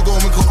more. I'ma go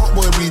make her up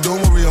boy bleed, don't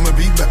worry, I'ma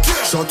be back.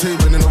 Shawty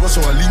running over,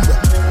 so I lean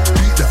back.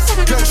 Beat that.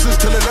 Gangsters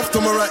to the left,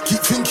 on my right,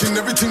 keep thinking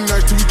everything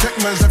nice. To be tech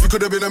man's life, you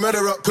could have been a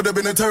murderer, could have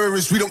been a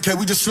terrorist. We don't care,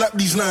 we just slap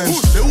these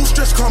lines. They all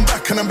stress, come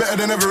back, and I'm better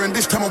than ever. And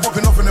this time I'm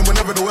popping off, and then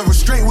whenever the weather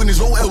straight win is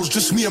no else,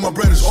 just me and my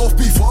brothers. Off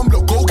beef, I'm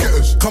block, go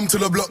getters. Come to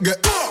the block,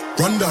 get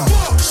run down.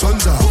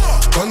 Sun's out,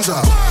 guns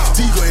out.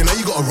 D-got in, now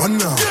you gotta run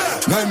now.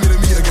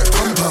 9mm, get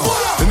gunpowder.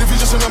 And if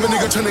you're just another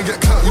nigga trying to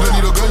get clout, you don't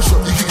need a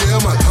gunshot, you can get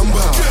him at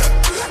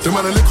gunpowder. The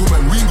man a little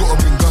man, we ain't gotta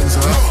bring guns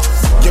out.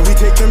 Yeah, we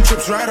take them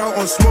trips right out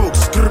on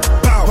smokes.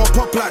 Bow,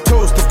 pop like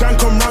toast. If gang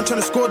come round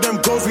trying to score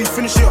them goals, we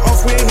finish it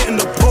off, we ain't hitting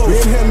the post. We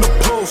ain't hitting the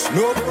post,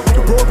 nope.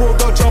 The bro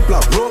got jump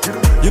like bro.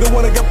 You don't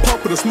wanna get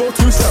popped with a small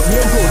two-step. Me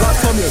and bro like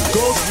Tommy and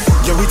Ghost.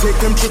 Yeah, we take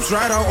them trips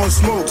right out on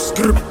smokes.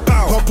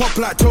 Bow, pop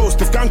like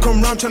toast. If gang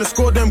come round trying to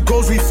score them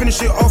goals, we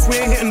finish it off, we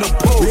ain't hitting the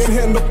post. We ain't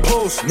hitting the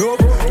post, nope.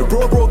 The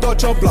bro got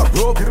jump like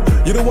bro.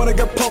 You don't wanna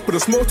get popped with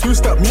a small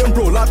two-step. Me and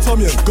bro like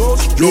Tommy and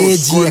Ghost. Yo,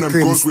 scoring them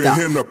goals, we ain't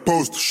hitting the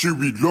post.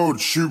 Shoot reload.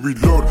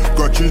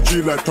 Got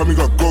GG like Tommy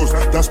got ghost.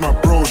 That's my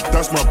bro.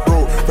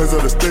 Feds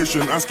at the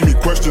station asking me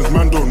questions.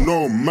 Man don't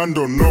know.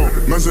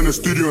 Man's in the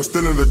studio and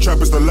still in the trap.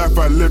 It's the life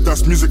I live.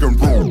 That's music and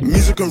roll.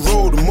 Music and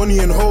roll, the money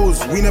and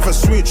hoes. We never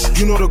switch.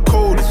 You know the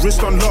code.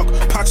 wrist on lock,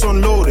 packs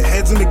on low. The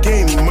head's in the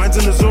game, mind's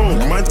in the zone.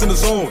 Mine's in the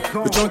zone.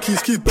 The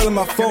junkies keep belling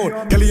my phone.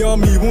 Kelly on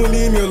me, won't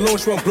leave me alone.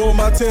 She won't blow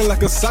my tin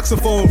like a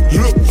saxophone.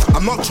 Look,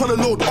 I'm not tryna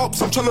load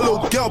ups, I'm tryna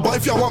load girl. But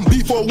if you want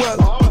beef or well,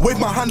 wave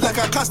my hand like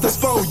I cast a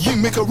spell. You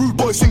make a rude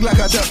boy sing like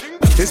a deaf.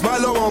 It's my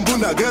love on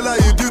Bunda, girl how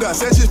you do that.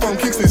 Says she's from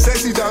Kingston,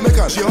 sexy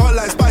Jamaica. She hot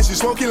like spice, she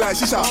smoking like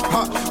shisha.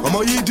 Hot, I'm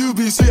on you do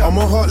BC. I'm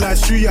on hot like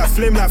Suya,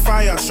 flame like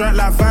fire, strike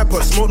like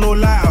viper, smoke no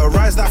lighter,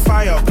 rise like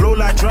fire, blow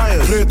like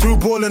dryers. Play through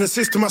ball in the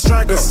system, I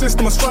striker. The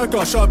system, a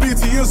striker. Sharp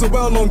BT is a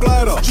well-known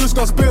glider. Juice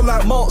got spit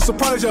like malt,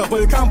 surprise ya,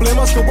 but you can't blame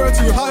us, 'cause we're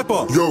too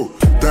hyper. Yo,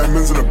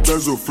 diamonds in a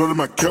bezel, flood in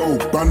my kettle,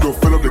 bando,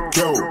 fill up the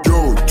kettle.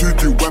 Yo,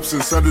 2 webs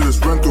inside of this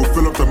rental,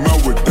 fill up the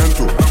mouth with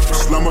dental.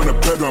 Slam on the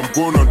pedal, I'm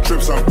going on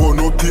trips, I'm bored,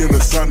 no tea in the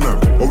sand now.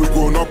 Or we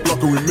going up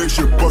block and we make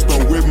shit bust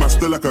on wave, man,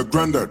 still like a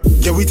granddad.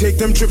 Yeah, we take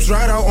them trips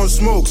right out on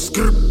smoke,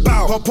 skrrt,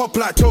 bow, pop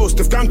like toast.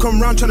 If gang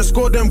come round tryna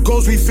score them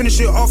goals, we finish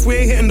it off, we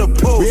ain't hitting the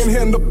post. We ain't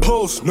hitting the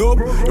post, nope.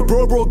 The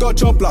bro got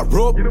jump like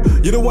rope.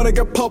 You don't wanna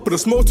get popped with a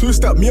smoke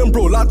 2-step, me and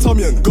bro like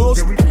Tommy and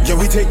Ghost. Yeah,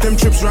 we take them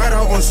trips right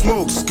out on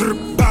smoke,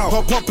 skrrt,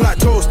 bow, pop like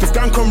toast. If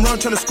gang come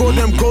round tryna score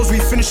them goals, we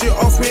finish it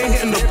off, we ain't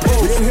hitting the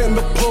post. We ain't hitting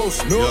the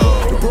post, no.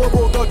 The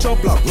bro got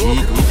jump like rope.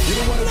 You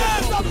don't wanna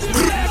get popped with a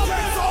smoke.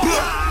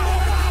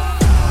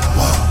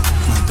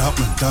 Up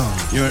and down,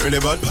 you ain't really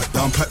bad,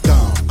 pat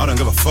down. I don't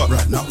give a fuck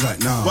right now.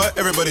 Why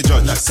everybody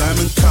judge like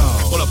Simon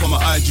Cowell? All up on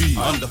my IG,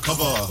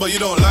 undercover. But you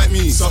don't like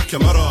me, suck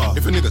your mother.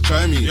 If a nigga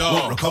try me,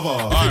 won't recover.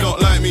 If you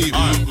don't like me,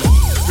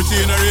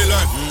 pretty in a real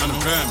life, and I'm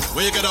cram.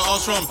 Where you get that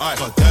ass from?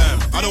 God damn,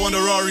 I don't want a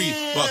Rari,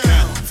 but I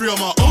can. Free on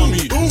my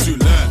army, too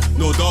land.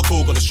 No dark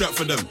hole, got a strap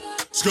for them.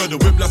 Skirt the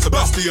whip like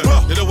Sebastian.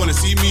 They don't wanna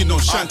see me, no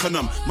shank on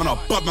them. Man, I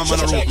bad man,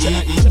 man, I roll.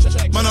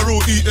 Man, I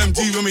roll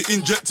EMD when we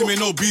inject me,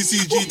 no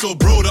BCG. Told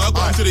bro that I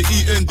got into the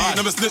END.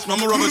 Never snitch,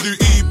 man, I'ma rather do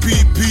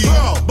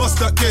EPP. Bust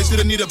that case,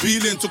 didn't need a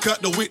peeling. Took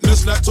out the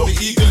witness like Tommy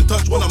Egan.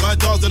 Touch one of my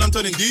dogs, then I'm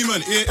turning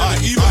demon.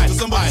 Ain't even to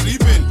somebody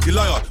sleeping. You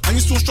liar, and you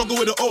still struggle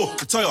with the O,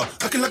 retire.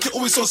 Acting like you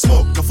always on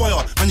smoke, the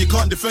fire. And you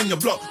can't defend your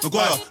block,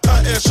 Maguire.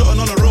 Out air shotting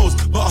on the roads,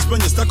 but I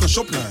spend your stack on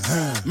shopping.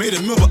 Made a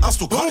meal, but I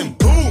still cut him.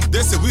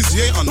 They say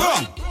Wizzy ain't on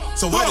nothing.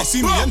 So why they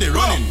see me and they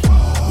running?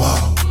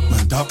 Wow,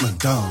 man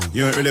down.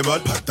 You ain't really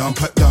bad, pat down.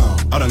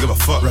 I don't give a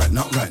fuck right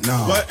now.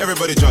 Why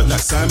everybody judge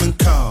like Simon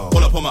Cowell?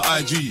 All up on my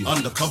IG,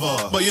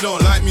 undercover. But you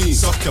don't like me,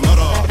 suck your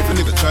mother. If a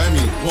nigga try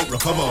me, won't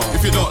recover.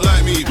 If you don't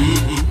like me,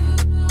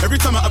 Every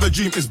time I have a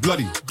dream, it's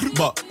bloody.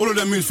 But all of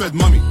them moves fed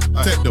mummy.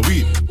 Take the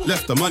weed,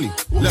 left the money,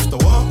 left the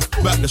what?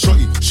 Back the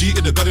shotty. She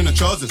eated the gun in the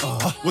trousers.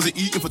 Wasn't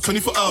eating for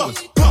 24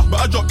 hours. But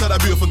I dropped out that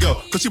beautiful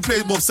girl, cause she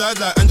plays both sides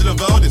like Angela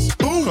Valdez.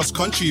 Cross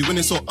country when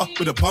it's so up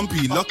with a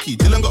pumpy. Lucky,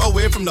 Dylan got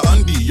away from the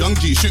undie. Young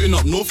G shooting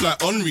up north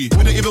like Henry.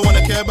 We didn't even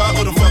wanna care about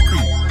all the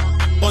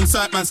fuckery. On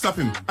site man slap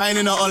him, I ain't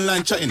in our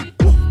online chatting.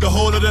 The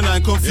whole of the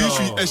night confused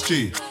with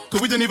SJ,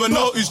 cause we didn't even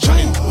know who's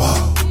chatting.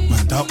 Wow,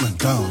 man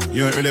down.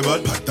 You ain't really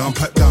bad, pat down.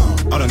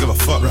 I don't give a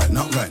fuck right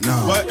now.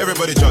 Why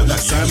everybody judge like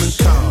Simon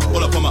Cowell?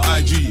 All up on my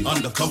IG,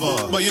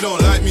 undercover. But you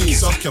don't like me,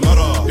 suck your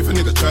mother. If a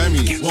nigga try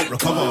me, won't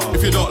recover.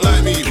 If you don't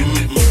like me,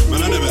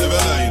 man, I never ever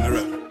lie in the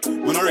rap.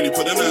 When I really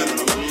put the 9 on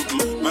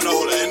them, man, I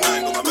hold it in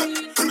 9, got my back.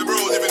 The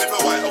bros, even if I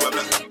white or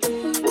black.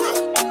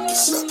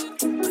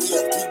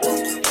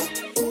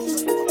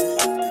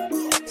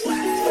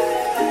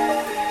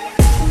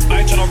 I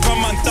ain't tryna run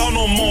man down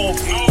no more.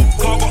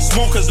 Car got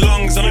smoker's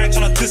lungs and I ain't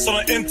tryna diss on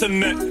the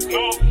internet.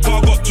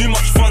 Car got too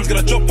much funds, get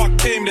a job I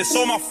came, they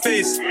saw my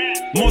face.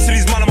 Most of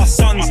these man are my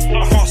sons.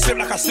 I can't slip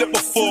like I slipped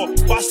before,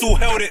 but I still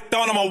held it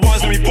down on my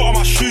ones. Let me put on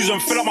my shoes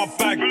and fill up my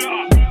bag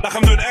like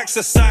I'm doing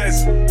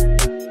exercise.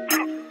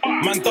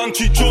 Man done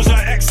 2 drills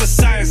like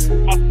exercise.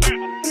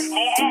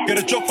 Get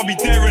a job, I'll be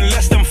there in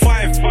less than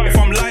 5. If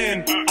I'm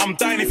lying, I'm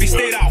dying. If he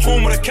stayed at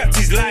home, would've kept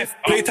his life.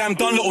 Playtime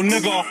done, little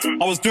nigga.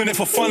 I was doing it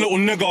for fun, little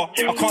nigga.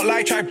 I can't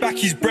lie, try back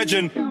his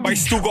brethren, but he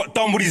still got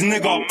done with his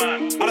nigga.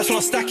 I just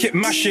wanna stack it,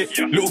 mash it.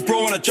 Little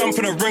bro wanna jump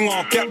in a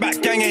ringer. Get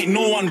back gang ain't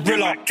no one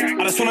realer.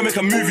 I just wanna make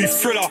a movie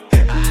thriller.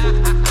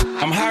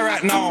 I'm high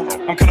right now,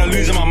 I'm kinda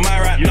losing my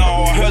mind right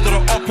now. I heard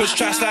of the uppers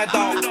try slide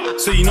out,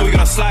 so you know you're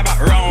gonna slide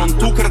back round.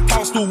 Talk of the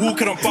town, still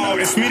walking about.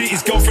 It's me that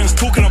his girlfriend's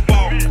talking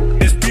about.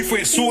 There's beef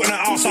with sorting it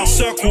outside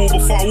circle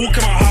before I walk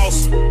in my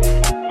house.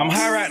 I'm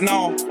high right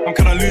now, I'm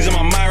kinda losing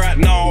my mind right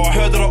now. I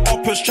heard of the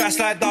uppers try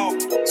slide out,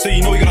 so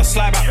you know you're gonna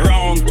slide back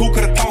round. Talk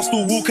of the town,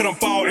 still walking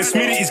about. It's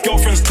me that his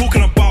girlfriend's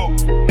talking about.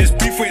 There's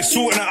beef with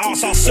sorting it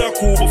outside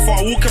circle before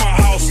I walk in my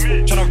house.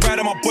 Tryna ride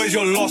on my boys,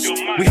 you're lost.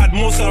 We had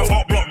most of the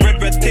up block,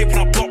 red tape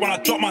on a block when I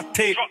drop my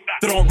tape.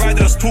 They don't ride,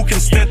 they just talk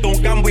instead.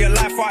 Don't gamble your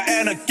life out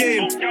in a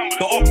game.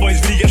 The up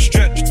boys really get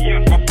stretched.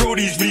 My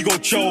brodies really go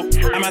chill.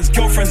 And man's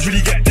girlfriends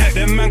really get decked.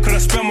 Them man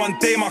could've spent one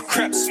day my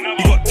creps.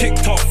 He got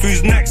TikTok,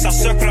 who's next? I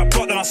circle that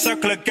block, then I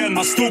circle again.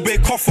 I still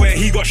bake off where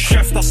he got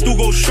chefed. I still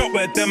go shop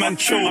where them and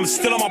chill. I'm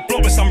still on my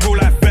block with some real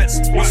life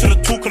vets. Most of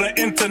the talk on the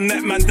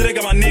internet, man. Did I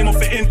get my name off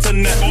the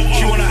internet?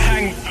 She wanna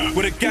hang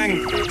with a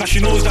gang, cause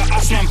she knows that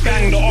us man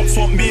bang. The ops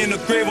want me in the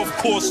grave, of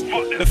course.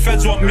 The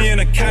feds want me in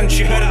a can.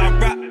 She heard that I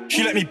rap,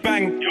 she let me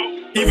bang.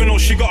 Even though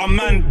she got a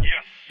man.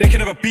 They can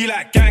never be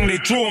like gang, they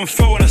draw and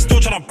fell and I'm still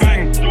tryna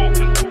bang.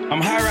 I'm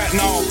high right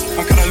now,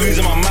 I'm kinda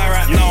losing my mind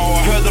right now.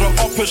 I heard that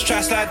the uppers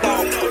try slide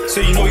out, so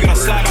you know you're gonna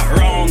slide back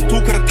round.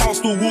 Talk of the town,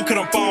 still walking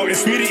about.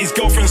 It's me that his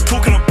girlfriend's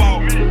talking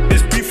about.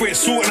 There's beef where it's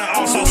sorting it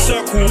out, so I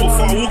circle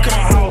before I walk in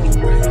my house.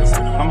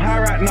 I'm high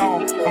right now,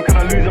 I'm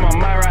kinda losing my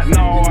mind right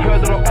now. I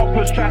heard that the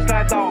uppers try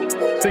slide out,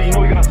 so you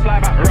know you're gonna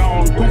slide back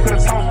round. Talk of the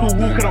town, still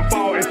walking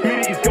about. It's me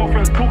that his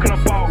girlfriend's talking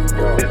about.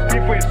 There's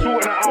beef where it's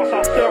sorting it out, so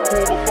I circle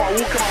before I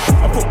walk in my house.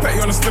 I put Petty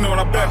on the spinner when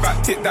I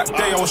bareback tit that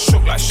day. I was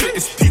shook like shit.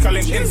 It's peak. I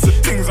link into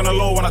things on the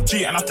low when I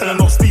cheat, and I tell them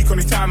don't speak.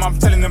 Only time I'm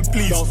telling them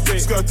please.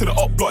 Skirt to the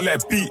up block,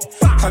 let it beat.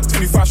 Had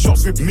 25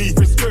 shots with me.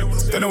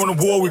 Then they want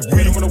a war with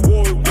me.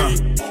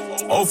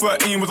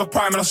 013 was a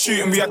prime and I was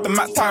shooting. We had the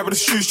mat tied with a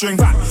shoestring.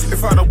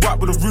 If I had a whack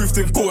with a roof,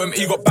 then caught him.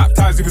 He got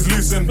baptized, he was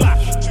loosened.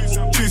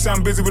 Tuesday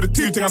I'm busy with a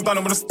tooting. I'm done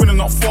it with a spinner,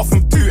 not far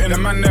from tooting. The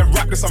man there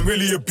rap this, I'm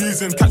really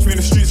abusing. Catch me in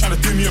the streets trying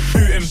to do me a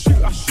booting.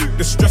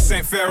 The stress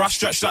ain't fair. I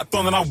stretched that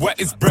thumb and I wet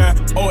his breath.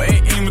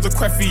 018 was a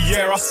queffy,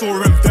 yeah. I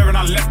saw him there and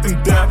I left him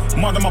there.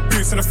 Mud on my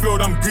boots in the field,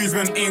 I'm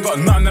greasing. Ain't got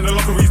nothing and the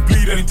locker he's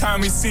bleeding.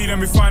 Anytime we see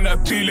them, we find it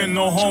appealing.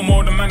 No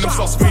homo, the man them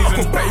start squeezing. I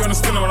put Petty on the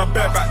spinner when I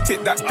bareback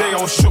tit that day.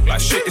 I was shook like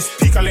shit. It's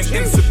peak. I link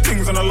into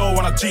things on the low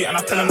when I cheat, and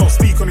I tell them don't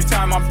speak. Only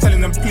time I'm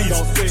telling them please.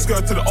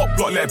 Skirt to the up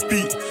block, let it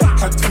beat.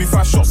 Had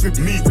 25 shots with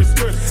me.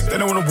 Then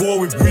they want a war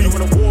with me.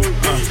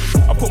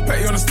 I put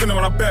Petty on the spinner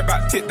when I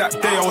bareback tit that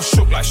day. I was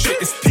shook like shit.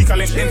 It's peak. I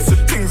link into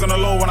things on the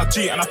low when I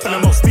cheat, and I tell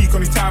them don't speak.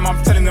 Only time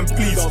I'm telling them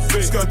please.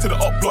 Skirt to the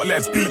up block,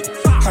 let it beat.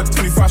 Had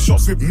 25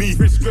 shots with me.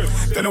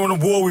 Then they want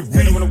a war with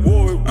me.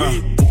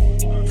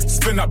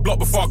 Spin that block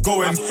before I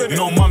go in. You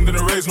know, mum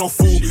didn't raise no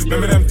fool.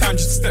 Remember them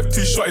times just step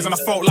 2 shotties and I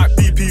felt like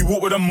BP,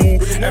 walk with a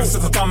move. Ever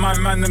since I done my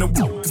man in the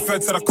whoop, the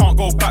Fed said I can't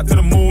go back to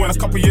the mall. And a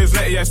couple years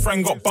later, yeah, his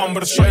friend got bummed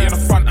with a shotty in the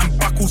front and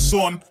back all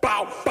sawn.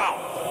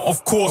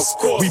 Of course,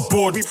 we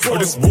bored of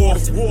this war.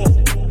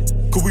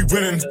 Cause we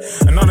winning,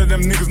 and none of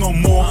them niggas no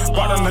more.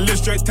 Back down the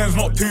list, straight 10s,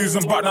 not 2s,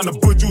 and back down the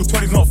budget,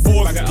 20s, not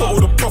 4s. Put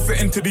all the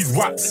profit into these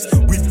raps,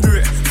 we do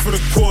it for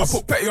the cause. I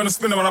put Petty on the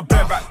spinner when I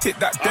bareback tit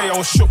that day. I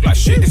was shook like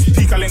shit, it's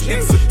peak. I link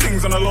into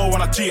things on the low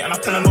when I cheat, and I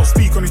tell them don't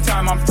speak. Only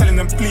time I'm telling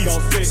them please.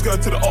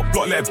 Skirt to the up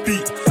block, let it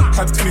beat.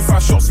 Had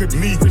 25 shots with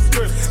me.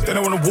 Then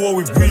they want a war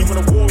with me.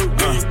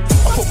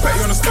 I put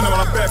Petty on the spinner when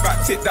I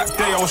bareback tit that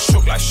day. I was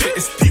shook like shit,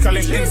 it's peak. I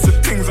link into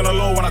things on the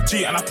low when I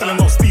cheat, and I tell them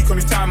don't speak.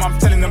 Only time I'm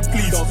telling them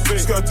please.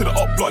 Skirt to the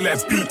up block,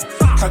 let it beat.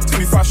 Had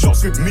 25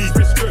 shots with me.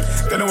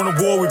 Then they want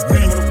a war with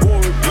me.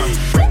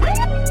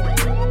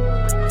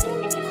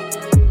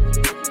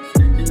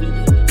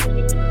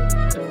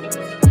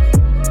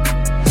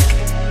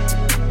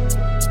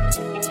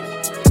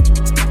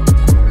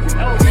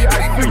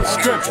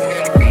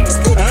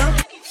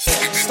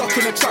 Stuck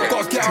in the trap,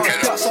 gotta get out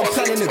of that, so I'm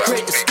planning the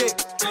great escape.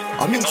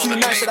 I'm in too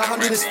nice, should I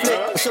handle this flick?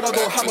 Or should I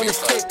go ham on this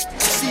tape?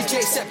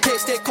 CJ set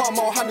pace, stay calm,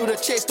 I'll handle the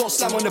chase, don't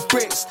slam on the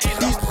brakes.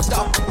 These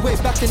that way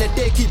back in the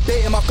day keep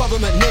baiting my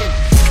government name.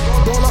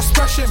 Roll I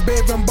smash it,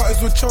 baby, but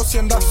it's with Chelsea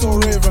and that's all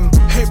Raven.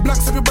 Hey,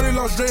 blacks, everybody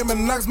loves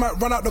Raymond. Lags might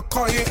run out the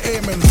car, you ain't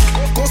aiming.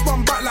 Ghost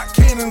man back like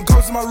Kanan,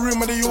 comes in my room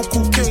and they all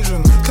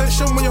Caucasian.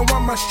 Tension when you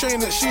want my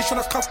strain it, she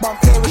tryna cuff, but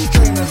I'm air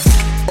restraining.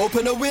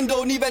 Open a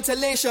window, need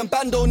ventilation,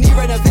 band don't need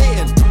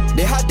renovating.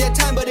 They had their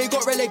time but they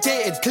got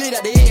relegated, clear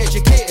that they ain't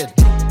educated.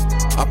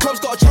 Our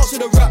probs got a chance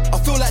with the rap, I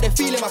feel like they're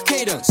feeling my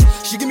cadence.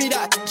 She give me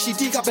that, she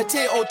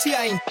decapitate OT,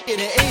 I ain't in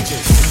her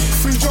ages.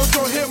 Free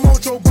Jojo, hit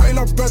Mojo, but he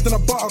love bread than a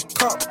butter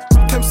cup.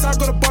 Thames-side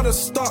got a butter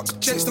stuck,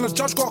 Jakes and the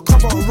judge got a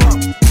cover a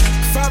rap.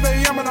 5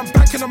 AM and I'm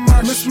back in the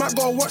match. Miss Mac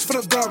gotta watch for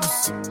the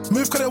dubs.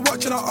 Move cause they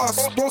watching at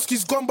us.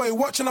 Broski's gone but he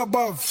watching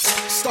above.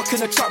 Stuck in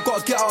the trap,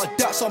 gotta get out of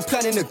that, so I'm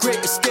planning a great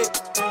escape.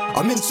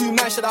 I'm in too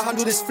man, should I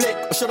handle this flick?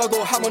 Or should I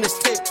go ham on this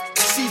tape?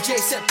 CJ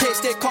set pace,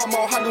 stay calm,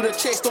 I'll handle the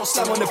chase, don't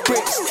slam on the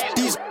brakes.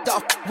 These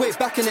that way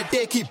back in the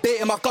day keep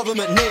baiting my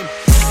government name.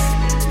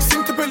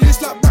 Seem to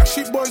police like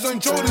Backstreet Boys on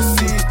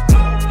Jodeci.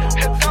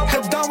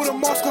 Head down with a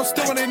mask on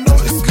still when they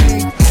notice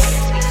me.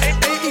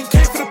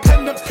 18K for the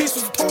pendant piece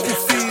was a total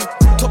fee.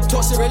 Top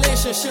toxic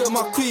relationship with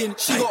my queen,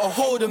 she got a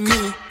hold of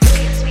me.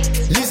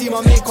 Lizzie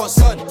my main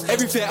concern,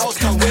 everything else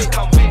can wait.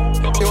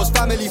 It was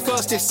family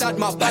first, it's sad,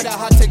 my bad I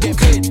had to get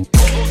paid.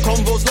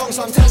 Convos long,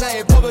 sometimes I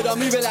ain't bothered, I'm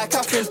moving like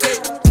Catherine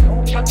Tate.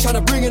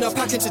 Tryna bring in a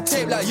package of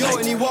tape like yo,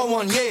 only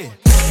one, yeah.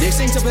 They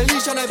sing to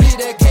police, tryna beat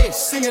their case,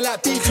 singing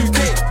like B2K.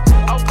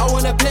 I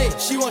wanna play,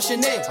 she wants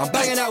Sinead, I'm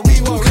banging that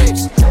we want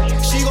rapes.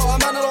 She got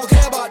a man, I don't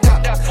care about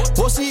that.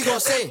 What's he gonna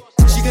say?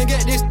 She can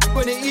get this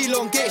when they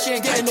elongate, she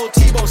ain't getting no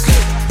T-bone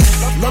steak.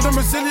 London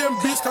Brazilian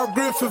beats, got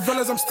green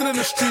favelas, I'm still in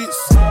the streets.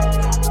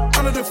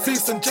 Under the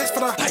fleece and Jakes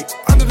for the hype,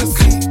 under the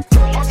seat.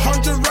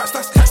 100 rats,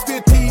 that's tax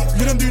VAT,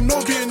 we don't do no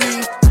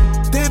B&E.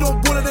 They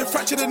don't bullet, they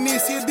fracture the knee,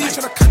 C&D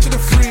tryna catch it the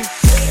free.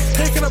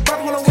 Taking a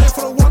bad one away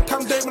for a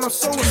one-time date when I'm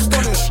so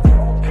astonished.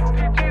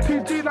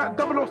 TG like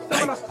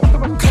 007, I spot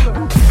them, I'm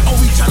coming. Oh,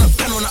 we tryna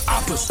bend on the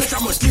oppas. Bitch,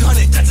 I'm a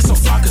 300, that's some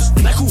flockers.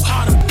 Like who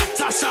hotter,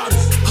 top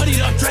shouters.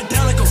 Hoodie up, dread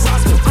down like a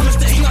roster. I'm just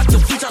staying out the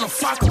beach on a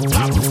flocker.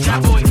 Pop em,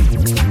 trap boy.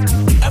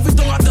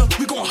 Everything out there,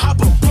 we gon'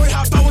 hop em. Boy,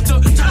 hop out with the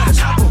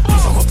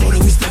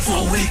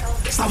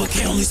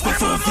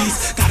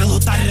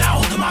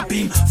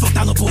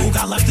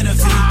got left in a V.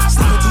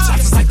 Stopping 2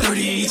 chapters like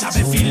 30 each. I've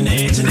been feeding the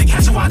itch and they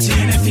catch a watching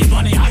and feed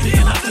money. I've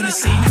been left in the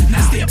scene.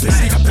 Nasty a bitch,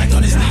 nigga back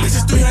on his knees. This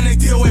is 300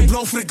 DOA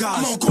blow for the guys.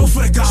 I'm on go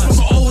for the guys.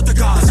 Smoke all with the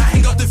guys. I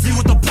hang up the V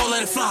with the pole,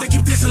 let it fly. They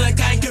keep dissing like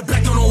I ain't get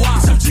back on the why.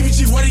 Some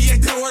GBG, what it, yeah,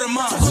 dead word of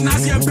mine. Talk on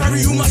Nazi and Barry,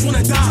 you must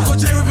wanna die. Talk on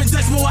J-Rip and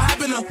Dex, but what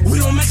happened to? We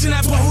don't mention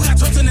that boy who got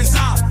tortured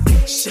inside.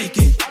 Shake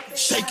it,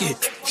 shake it,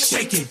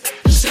 shake it,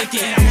 shake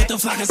it. I'm with the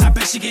flockers, I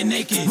bet she get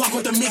naked. Walk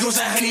with the Migos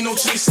and Henny, no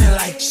chasing.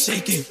 Like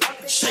shake it,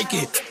 shake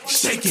it,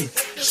 shake it,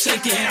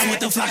 shake it. I'm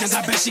with the flockers,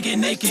 I bet she get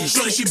naked.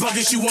 Shorty, she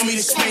bugging, she want me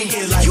to spank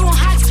it. Like you on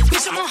hot,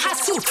 bitch, I'm on hot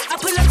too. I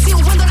pull up to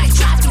your window like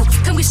drive through.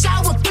 Come get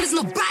shot with bullets,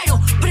 no bridle.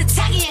 Put a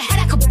tag in your head,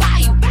 I could buy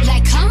you.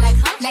 Like huh?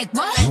 Like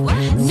what?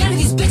 None of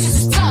these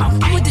bitches is tough.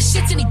 I'm with the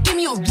shit till they give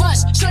me a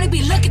rush. Shorty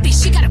be looking, think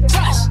she got a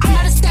crush. I'm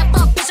not a step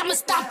up, bitch, I'm a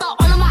stop out.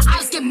 All of my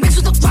eyes get mixed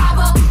with the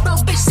robber.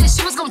 Bro, bitch said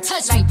she was gon'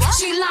 touch me.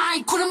 She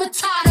lying, Kuna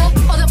Matata.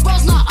 All the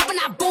bros not up and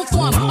I boom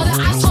for him. All the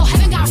asshole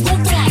haven't got room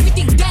for that.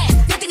 Everything dead,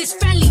 nothing is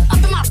friendly. Up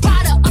in my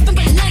Prada, up and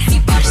get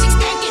lazy. But she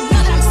thinking,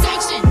 now that I'm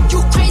sanctioned.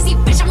 You crazy,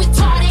 bitch, I'm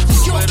retarded.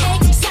 You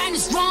okay? Sign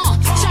is wrong.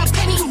 Try to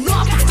pay me, you know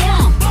I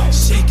perform.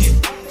 Shake it,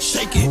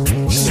 shake it,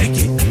 shake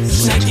it,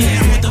 shake it.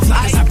 I'm with the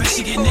flies, I bet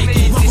she get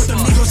naked. Walk with the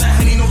Migos and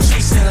Henny, no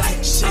chasing.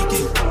 Like shake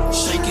it,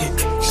 shake it,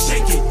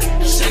 shake it,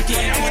 shake it.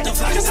 I'm with the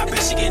flies, I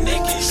bet she get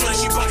naked. Shorty,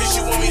 she bugging,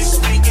 she want me to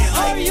spank it.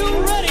 Like, are you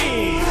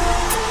ready?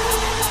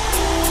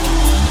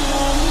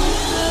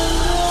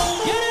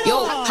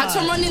 Yo, had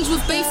some run-ins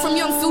with Bae from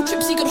young field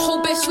trips, he could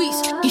hold bare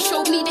sweets. He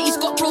showed me that he's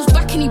got bros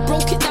back and he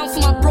broke it down for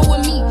my bro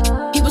and me.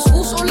 He was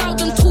also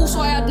loud and tall, so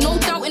I had no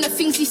doubt in the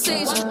things he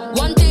says.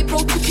 One day bro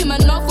took him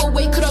another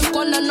way, could have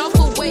gone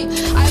another way.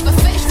 I have a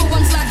fetish for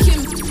ones like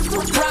him,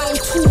 brown,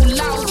 too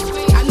loud.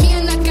 And me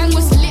and that gang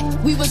was lit,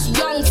 we was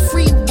young,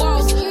 free,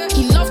 wild.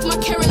 He loved my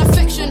care and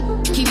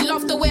affection, he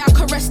loved the way I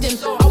caressed him.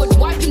 I would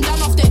wipe him down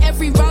after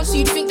every round, so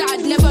you'd think that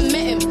I'd never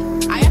met him.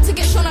 I had to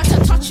get Shona to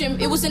touch him,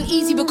 it wasn't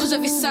easy because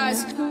of his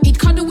size. He'd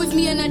cuddle with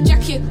me in a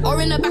jacket,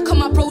 or in the back of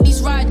my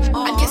brody's ride.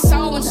 I'd get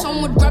sour when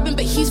someone would grab him,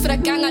 but he's for the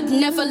gang, I'd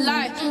never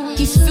lie.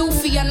 He's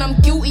filthy and I'm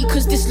guilty,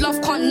 cause this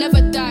love can't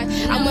never die.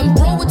 And when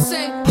bro would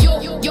say, yo,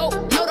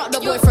 load up the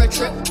boy for a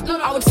trip,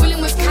 I would fill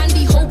him with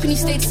candy, hoping he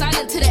stayed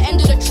silent to the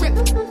end of the trip.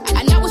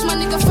 And that was my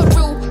nigga for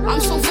real, I'm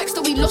so vexed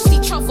that we lost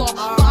each other. But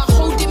I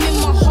hold him in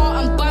my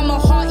heart, and by my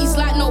heart he's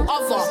like no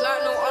other.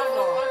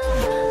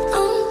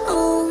 I'm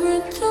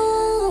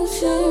overdosing,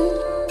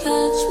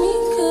 catch me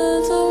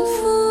cause I'm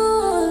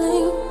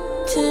falling.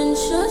 10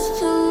 shots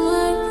to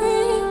my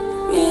brain,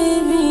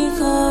 baby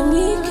call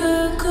me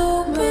Kurt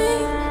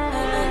Cobain.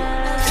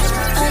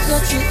 I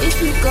got you if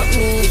you got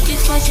me,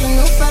 kids fighting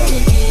no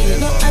family.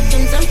 No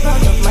atoms, I'm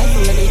proud of my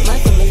family, my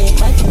family,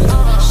 my family.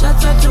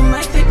 Shout out to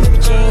my big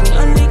chain,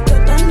 only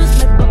God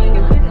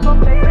understands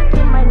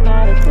my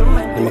body.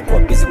 Nimekuwa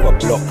busy kwa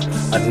block,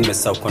 hadi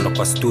nimesahau kwenda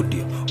kwa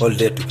studio. All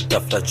day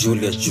tukitafuta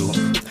Julia juu.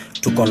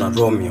 Tuko na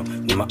Romeo,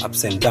 ni ma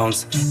ups and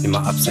downs, ni ma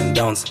ups and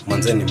downs,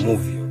 mwanzeni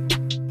movie.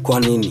 Kwa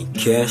nini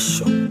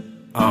kesho?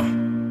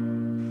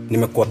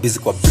 Nimekuwa busy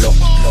kwa block,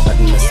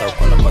 hadi nimesahau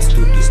kwenda kwa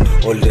studios.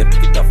 All day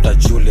tukitafuta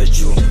Julia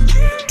juu.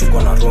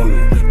 Tuko na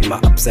Romeo, ni ma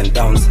ups and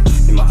downs,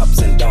 ni ma ups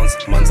and downs,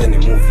 mwanzeni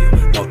movie.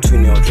 Now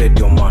tune your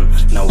radio man,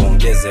 na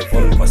uongeze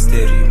volume kwa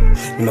stereo.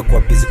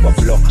 Nimekuwa busy kwa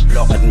block,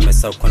 hadi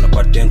nimesahau kwenda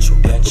kwa dencho.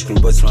 Looking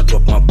boys wanna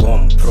drop my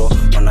bomb, pro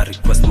wanna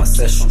request my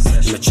session.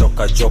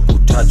 Nimechoka joke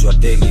utajwa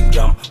daily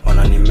gram,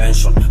 wanna ni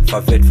mention.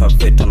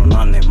 Favette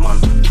anonane man,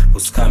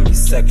 uskami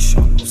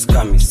section.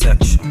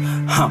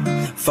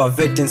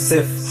 Favette in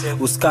safe,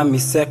 uskami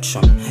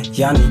section.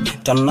 Yani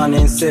tanonane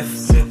in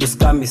safe,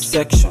 uskami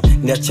section.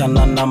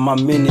 Niachana na ma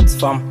minutes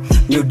fam,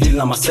 new deal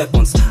na ma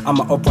seconds.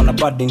 Ama open a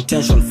bad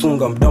intention,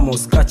 funga mdomo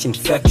uskatch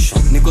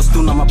infection. Niko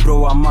stu na ma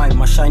pro amai,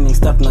 ma shining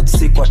star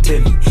tunajisi kwa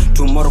teli.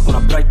 Tomorrow kuna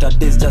brighter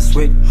days, just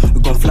wait,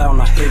 we gon' fly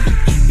on a heli.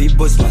 Big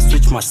boys na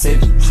switch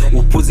maseli,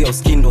 upuzi au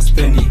skin do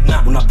spendi.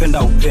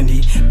 Unapenda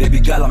upendi, baby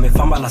girl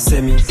amefamba na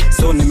semi.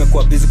 So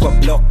nimekuwa busy kwa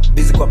block,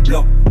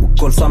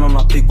 ukol sana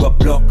unapigwa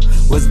block.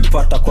 Wezi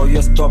kupata kwa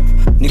hiyo stop,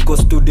 niko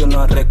studio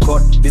na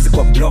record. Busy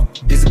kwa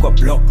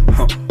block,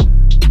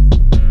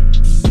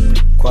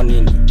 Kwa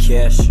nini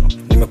kesho?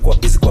 Nimekuwa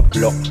busy kwa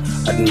block,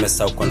 hadi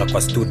nimesahau kwenda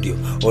kwa studio.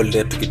 All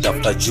day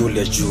tukitafuta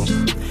Julia juu.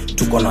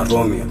 Tuko na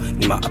Romeo,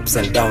 ni ma ups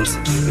and downs,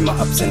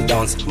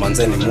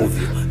 manzeni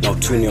movie. Now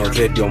tune your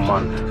radio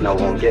man, na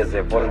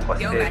uongeze volume kwa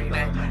stereo.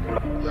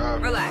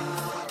 Relax.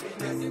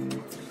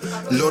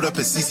 Load up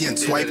it's easy and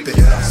swipe it.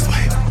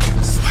 Swipe.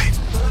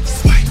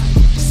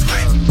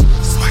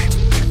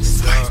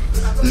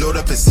 Load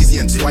up it's easy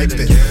and swipe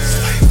it.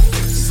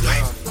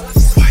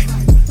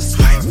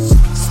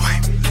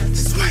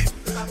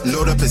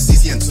 Load up it's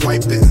easy and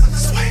swipe it.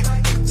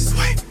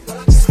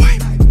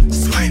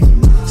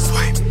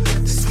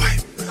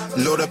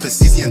 Load up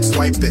it's easy and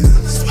swipe it.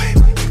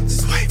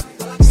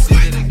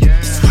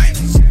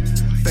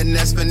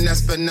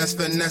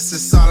 Finesse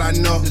is all I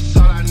know.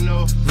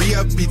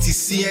 Re-up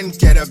BTC and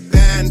get a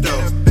bando.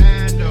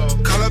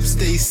 Call up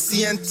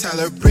Stacy and tell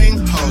her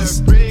bring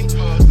hoes.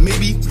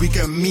 Maybe we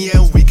can me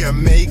and we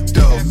can make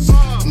dough.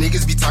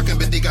 Niggas be talking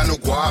but they got no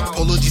guap.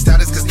 Polo G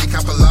status cause they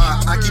cap a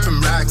lot. I keep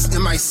them racks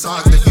in my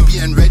socks. The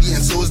VPN ready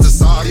and so is the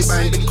sauce. They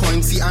buying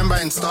Bitcoin, see I'm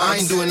buying stocks. I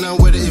ain't doing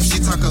nothing with it if she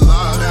talk a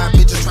lot. Bad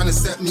bitches trying to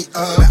set me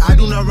up. But I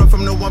do not run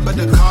from no one but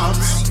the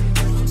cops.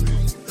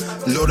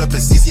 Load up a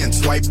CC and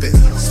swipe it.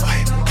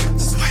 Swipe,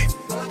 swipe,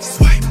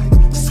 swipe,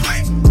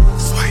 swipe,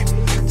 swipe,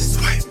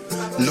 swipe.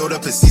 Load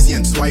up a CC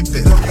and swipe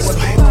it.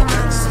 Swipe,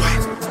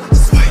 swipe,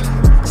 swipe,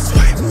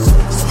 swipe,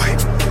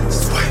 swipe,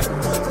 swipe.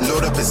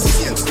 Load up a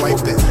CC and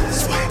swipe it.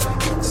 Swipe,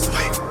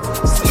 swipe,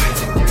 swipe,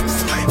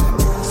 swipe,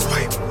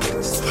 swipe,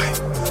 swipe.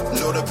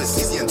 Load up a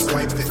CC and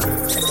swipe it.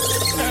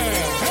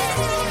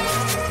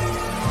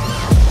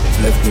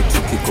 Life ni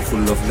tricky,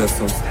 full of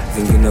lessons.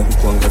 Zingine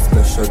hukuanga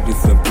special,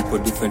 different people,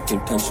 different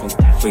intentions.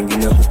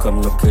 Wengine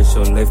hukam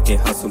location, life ni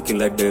hustle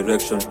kila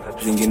direction.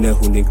 Zingine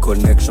who need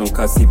connection,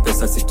 kasi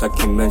pesa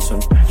sitaki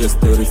mention. Your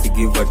story si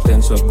give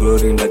attention,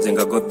 glory na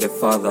jenga God the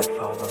Father.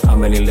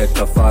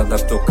 Amenileta father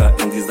kutoka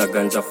enzi za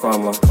ganja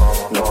farmer.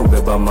 Na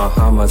kubeba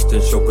mahama,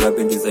 stage show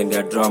grabbing design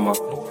ya drama.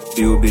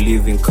 Do you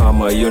believe in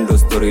karma? Hiyo ndo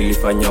story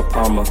ilifanya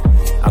Pama.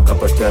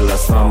 Akapatia la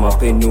sama,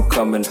 pain you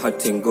come and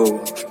hurt and go.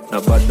 Na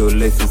bado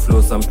life is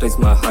slow, sometimes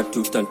my heart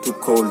to turn too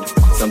cold.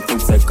 Some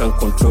things I can't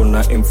control,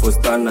 na aim for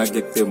star na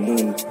get the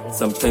moon.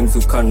 Sometimes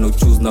you cannot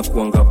choose, na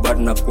kuanga bad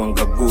na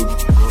kuanga good.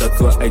 That's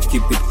why I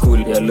keep it cool,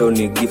 ya leo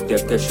ni gift ya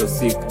kesho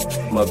sick.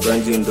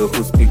 Mabranji ndo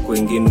who speak,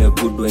 wengine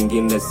good,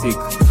 wengine sick.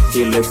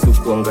 Hii life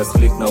ukuanga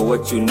slick, na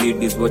what you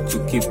need is what you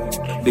keep.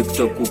 Big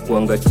talk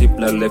ukuanga cheap,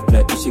 na left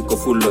na ishi ko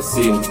full of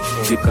sin.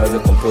 Jikaze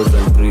compose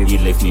and breathe. Hii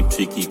life ni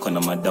tricky,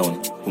 kona madown.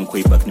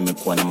 Kumkoi back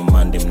nimekuwa na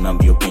mamande,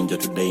 mnambi openjo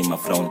today my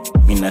frown.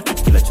 Mina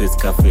tweet kila choice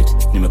carpet.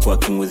 Nimekuwa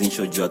king wezi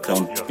nshojo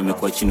crown.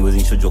 Nimekuwa chini wezi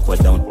nshojo kwa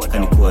down.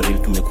 Kani kuwa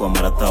real tumekuwa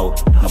marathao.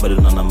 Na bado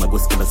na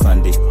magos kila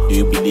Sunday. Do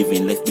you believe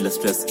in life bila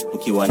stress?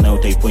 Ukiwa nao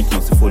utaipoint na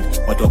usifold.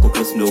 Watu wako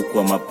close ndio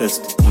ukuwa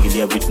mapest.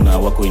 Ingilia vitu na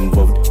wako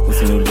involved.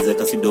 Usiniulize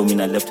kasi domi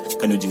na left.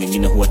 Kani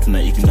ujingengine huwa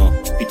tuna ignore.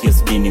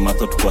 PTSD ni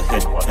mathought kwa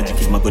head.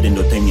 Najikid magode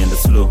ndo time and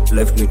slow.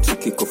 Life ni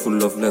tricky,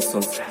 full of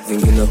lessons.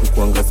 Zingine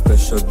hukuanga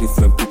special,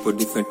 different people,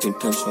 different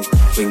intentions.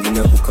 Wengine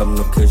hukam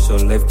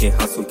location, life ni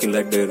hustle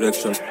kila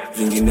direction.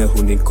 Zingine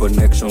who need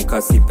connection,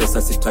 kasi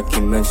pesa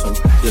sitaki mention.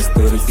 Your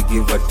story si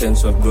give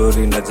attention,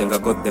 glory na jenga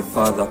God the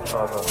Father.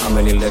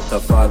 Amenileta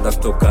father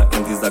kutoka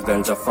enzi za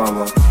ganja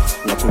farmer.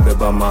 Na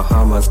kubeba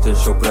mahama, stage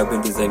show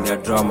grabbing design ya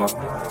drama.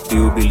 Do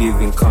you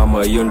believe in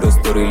karma? Hiyo ndo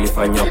story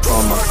ilifanya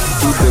Pama.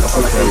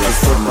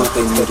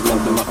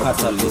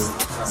 Catalyst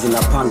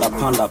zinapanda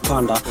panda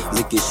panda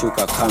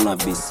zikishuka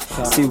cannabis.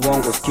 Si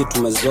wongo ski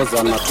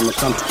tumezoza na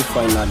tumekam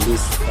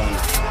tukifinalist.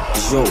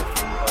 Jo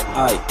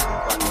ai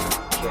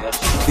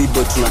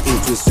Bibo tuna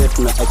interest,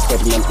 tuna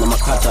experiment na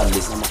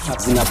macatalyst.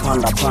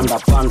 Zinapanda panda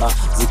panda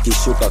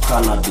zikishuka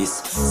cannabis.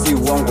 Si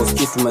wongo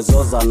ski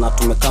tumezoza na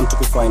tumekam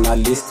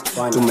tukifinalist.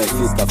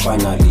 Tumefika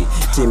finally,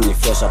 team ni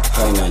fresh up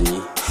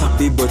finally.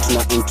 Bibo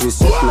tuna interest,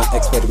 tuna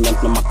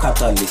experiment na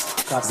macatalyst.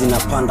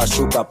 Zinapanda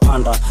shuka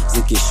panda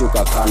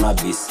zikishuka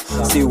cannabis.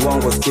 Si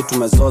wongo ski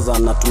tumezoza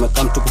na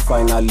tumekam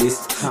tukifinalist.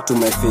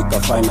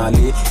 Tumefika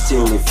finally,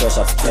 team ni fresh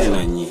up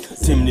finally.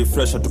 Team ni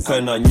fresh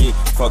tukae na nyi.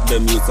 Fuck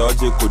them youth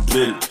awaje ku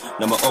drill.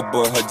 Na my up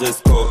boy haja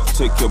score.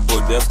 Check your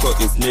board, their score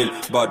is nil.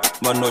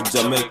 But man no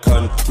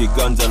Jamaican.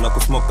 Kiganja na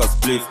kusmoke a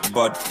split.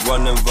 But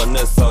one and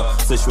Vanessa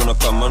say she wanna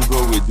come and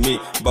roll with me.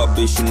 But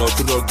bitch you know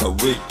to roll the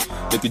week.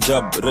 Make a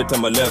jab right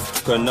on my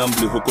left.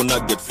 Kanambli huko na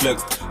get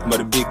flexed.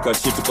 Maribika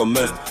shit to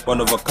commence.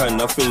 One of a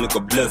kind I feel like a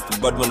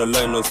blessed. But when I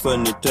line no so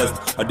any test.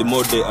 At the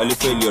mode I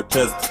fail your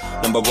test.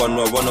 Number one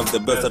of the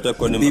best at a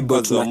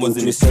Bibo tuna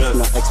interest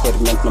na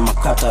experiment na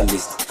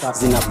macatalyst.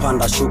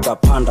 Zinapanda shuka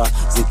panda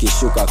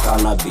zikishuka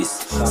cannabis.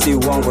 Si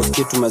wongo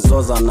ski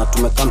tumezoza na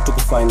tumekam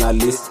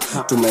tukifinalist.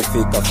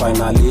 Tumefika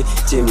finally,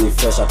 team ni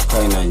fresh at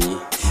finally.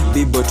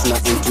 Bibo tuna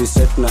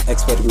interest na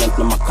experiment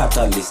na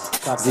macatalyst.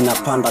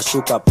 Zinapanda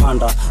shuka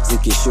panda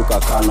zikishuka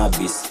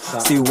cannabis.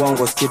 Si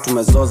wongo ski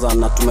tumezoza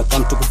na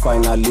tumekam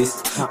tukifinalist.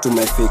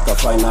 Tumefika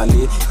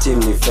finally, team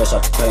ni fresh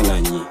at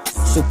finally.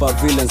 Super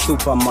villain,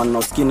 Superman,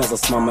 now skin as a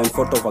smama in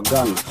front of a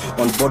gun.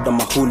 On board I'm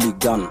a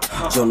hooligan,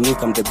 John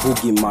Wick I'm the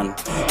boogeyman.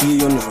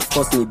 Unit of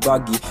course ni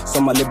baggy, so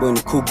my label in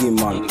Coogie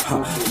man.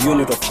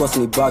 Unit of course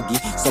ni baggy,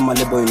 so my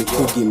label in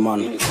Coogie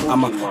man.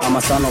 I'm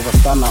a son of a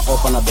star, na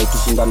open a bike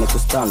tushindane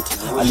kustand.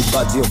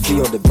 Alibad yo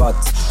feel the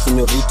bats,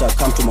 señorita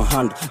come to my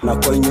hand. Na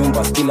kwa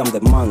nyumba still I'm the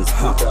man's.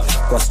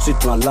 Kwa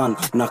street na land,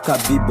 na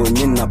kabibo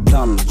nina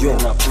plan. Yo,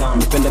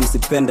 mpende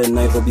msipende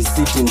Nairobi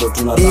City ndo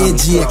tuna run.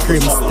 AG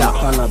Crimstar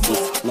cannabis.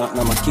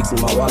 Na ma kicks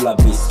ni ma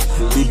wallabies.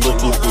 Bibo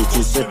tuna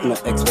interest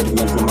na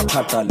experiment na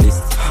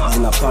macatalyst.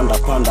 Zinapanda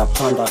panda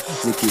panda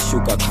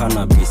zikishuka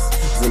cannabis.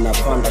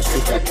 Zinapanda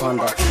shuka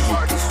panda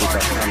zikishuka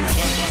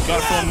cannabis.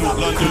 Got from North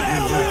London,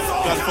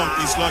 got from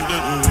East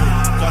London,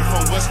 got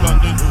from West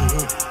London,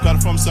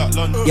 got from South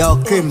London. Yo,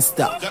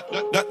 Crimstar.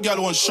 That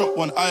gal one shot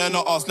one eye and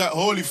her ass like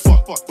holy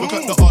fuck. Look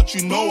at the arch,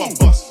 you know I'm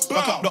bust.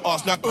 Back up the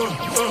ass like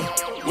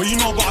What you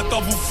know about a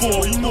double four?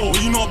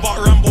 What you know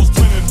about Rambo's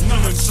twinning?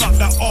 Slap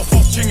that off,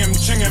 ching him.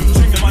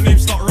 My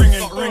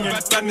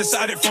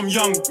decided it from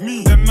young.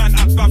 Me, them man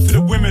act bad for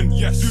the women.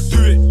 Yes,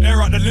 do it,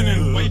 air out the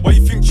linen. Why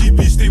you think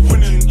GB stay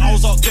winning? I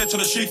was out there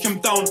trying to shake him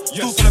down.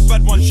 Still for the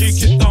bad one,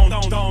 shake it down.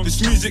 This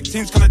music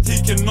thing's kinda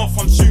taking off.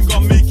 I'm soon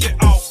gonna make it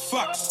out.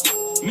 Facts.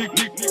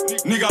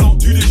 Nigga, I don't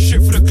do this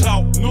shit for the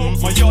clout. No,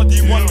 my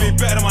yardie one way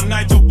better than my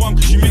Nigel one,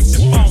 cause she makes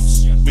it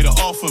bounce. Made a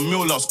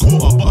 $500,000 last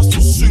quarter, but I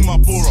still swing my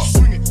bora.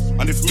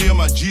 And if me and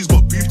my G's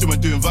got beef, then we're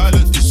doing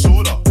violence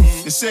disorder.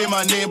 They say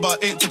my name,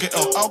 but ain't took it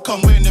out. How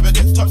come we never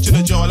get touched in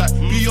the jaw? Like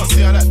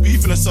Beyonce, I like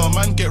beef in the cell.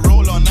 Man, get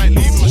roll all night,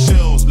 leaving my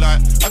shells. Like,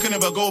 I can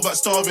never go back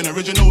starving.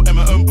 Original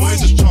M&M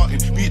boys is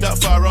charting. Beat that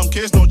firearm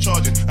case, no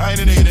charging. I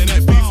ain't in the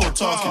internet, beef or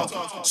talking.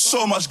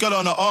 So much girl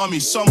on the army,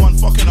 someone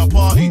fucking a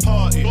party.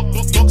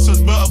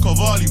 Boxers, Berta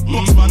Cavalli.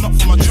 Box man up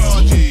for my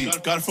chargy.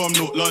 Gal from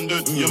North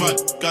London, yeah man.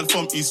 Gal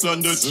from East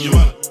London, yeah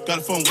man. Gal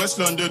from West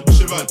London,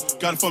 she man.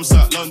 Gal from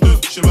South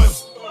London, she man.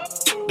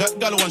 That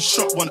gal one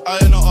shot, one eye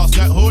in her ass,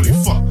 like holy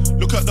fuck.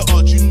 Look at the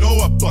arch, you know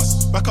I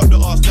bust. Back up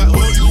the ass, like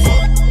holy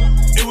fuck.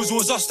 It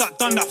was us that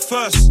done that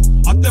first.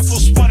 I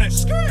therefore spun it.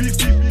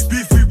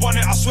 Beef, we won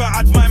it. I swear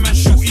I had my man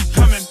shoot, he's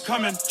coming.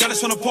 Gal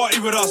is wanna party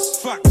with us.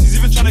 Fact, he's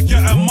even trying to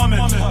get her mum in.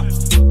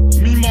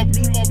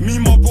 Me,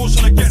 my bros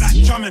trying to get that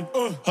jamming.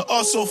 Her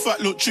ass so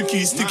fat, look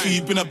tricky, sticky.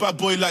 Been a bad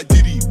boy like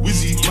Diddy,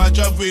 Wizzy. My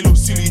driveway look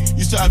silly.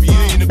 Used to have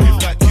in the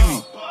crib like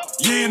Kimmy.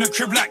 Yeah, in the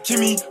crib like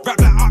Kimmy. Wrap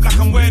that up like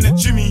I'm wearing a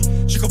Jimmy.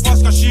 She can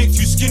pass cause she ain't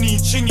too skinny.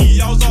 Chingy,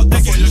 I was out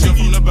there getting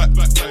from the back.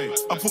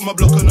 I put my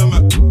block on the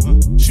map.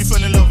 She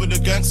fell in love with the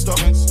gangster.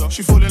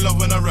 She fall in love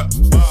when I rap.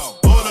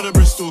 All of the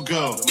Bristol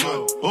girls,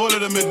 all of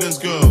the Midlands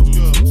girls,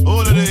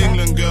 all of the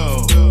England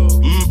girls.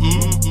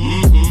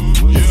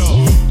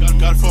 Yeah.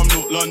 Gal from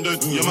North London,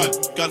 yeah man.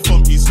 Gal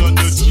from East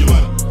London, yeah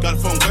man. Gal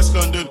from West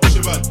London,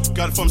 she man.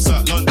 Gal from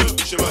South London,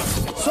 she man.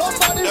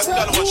 That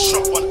gal one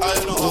shot, one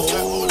eye in her off like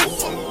holy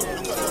fuck.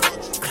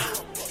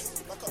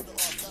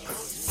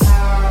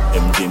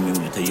 MJ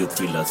mleta hiyo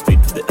thriller,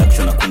 straight to the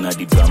action, hakuna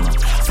hadi drama.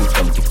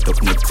 Suka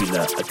mtiktok no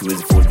thriller,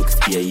 hatuwezi fold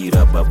ukisikia hii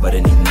raba.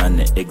 Bare ni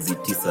 8, exit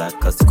 9,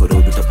 kasiko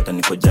road utapata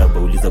niko jaba.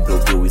 Uliza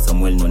bro we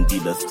Samuel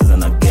non-dealer, sikiza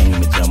na gang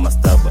imejaa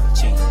mastaba.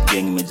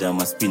 Gang imejaa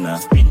maspina,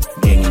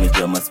 gang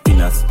imejaa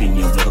maspina. Spin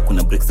yo bloka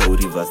kuna breaks au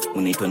reverse,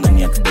 unaitwa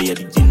nani akidai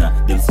hadi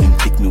jina. Dem slim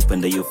thick mi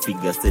upenda yo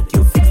figure, set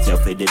yo fixture,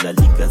 Friday La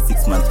Liga.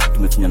 6 months,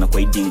 tumefinyana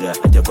kwa idinga,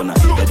 aja kona,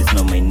 that is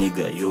not my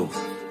nigga, yo.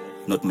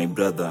 Not my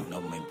brother,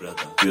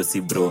 yo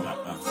si bro.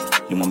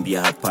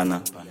 Nimwambia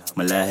hapana,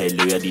 malaya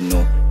hello ya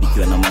dino.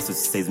 Nikiwa na maso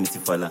si size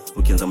misifala.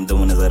 Ukianza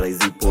mdomo na za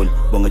rise pole.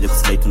 Bonga ja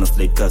kuslide tuna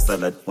slide ka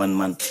salad. One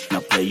man na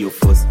apply your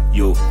force.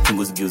 Yo,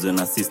 fingers gives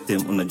na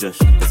system. Unajua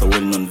that's a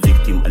well known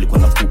victim. Alikuwa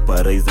na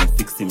pupa rise and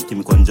fix him.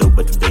 Kimi kwa njau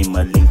but today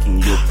my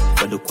linking. Yo,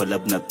 bado kwa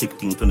lab na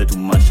ticking. Twende to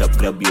mash up,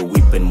 grab your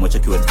weapon. Mwacha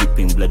kiwa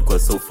dripping, blood kwa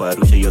sofa.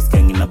 Rusha your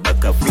skangi na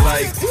back up.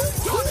 Like,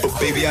 but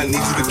baby I need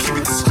you to keep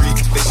it discreet.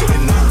 They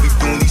shouldn't know we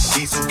doing these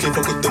sheets. You can't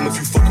fuck with them if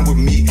you fucking with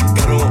me.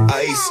 Got her on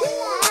ice.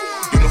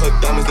 You know her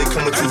diamonds, they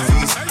come with 2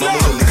 fees. Mama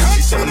Lisa,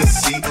 she's selling the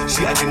sea.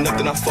 She acting up,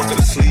 then I fuck her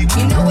to sleep.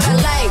 You know what I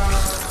like?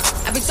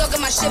 I be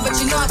talking my shit, but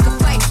you know I can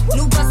fight.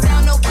 New bust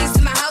down, no keys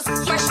to my house.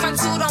 Fresh front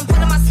two, don't put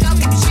on my scalp,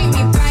 if you treat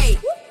me right.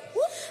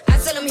 I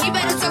tell him he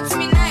better talk to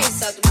me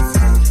nice.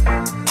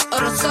 Or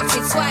don't talk to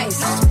me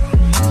twice.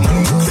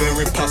 Money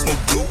clearing, pops no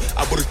blue.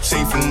 I bought a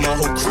chain from my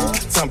whole crew.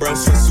 Tom Brown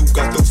sweatsuit,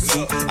 got those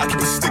two. I keep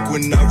a stick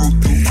when I roll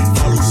through.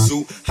 Follow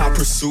suit, high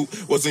pursuit.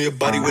 Was on your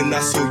body when I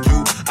saw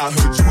you. I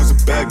heard you was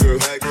a bad girl.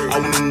 I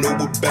wanna know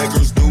what bad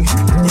girls do.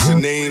 What's your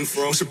name?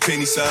 What's your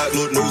penny size?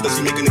 Lord knows that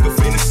she make a nigga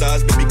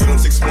fantasize. Baby girl, I'm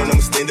 6'1", I'm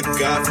a stand-up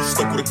guy. If you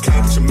stuck with a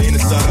clown, put your man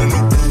inside. I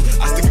know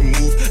who. I stick and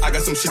move. I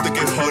got some shit that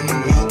get hard to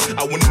move.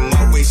 I want it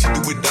my way. She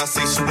do what I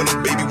say. She want a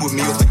baby with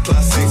me off the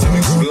class. She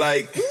makes you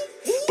like.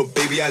 But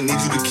baby, I need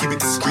you to keep it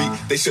discreet.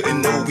 They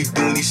shouldn't know we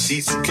doing these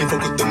sheets. You can't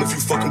fuck with them if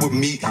you fucking with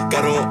me.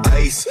 Got her on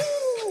ice.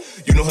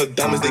 You know her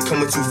diamonds, they come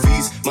with 2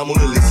 fees. My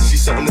Mona Lisa,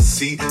 she's something to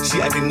see.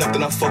 She acting up,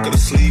 then I fuck her to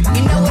sleep.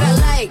 You know what I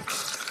like?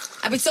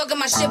 I be talking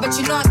my shit, but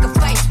you know I can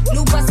fight.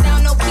 New bust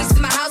down, no keys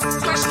to my house.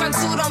 Fresh front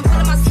two, don't put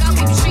on my scalp,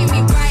 if you treat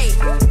me right.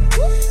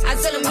 I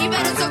tell him he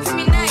better talk to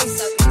me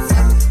nice.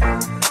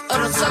 Or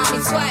don't talk to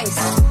me twice.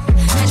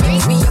 And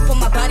brings me up on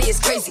my body is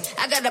crazy.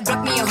 I gotta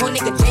block me a whole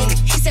nigga daily.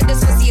 He said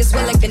this pussy is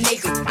well like the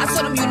Navy. I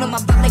told him you know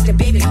my butt like the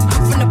baby.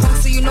 I'm from the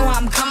Bronx, so you know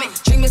how I'm coming.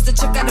 Dream is the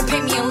chick, gotta pay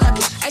me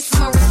unlucky. Ice is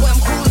my wrist where I'm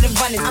cooler than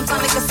running. I'm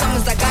fine like the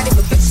summers, I got it,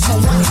 but bitches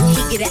don't want it.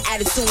 He get an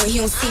attitude when he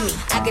don't see me.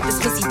 I get this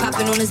pussy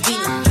popping on his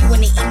beanie. He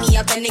wanna eat me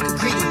out, that nigga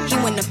greedy. He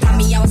wanna pop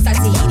me out outside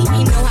Tahiti.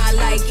 He know how I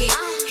like it.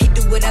 He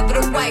do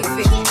whatever the wife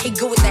fit. He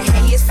go with the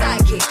head, he a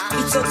sidekick.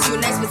 He talks to you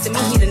nice, but to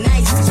me he the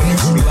nicest.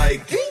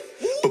 Like,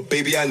 but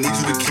baby I need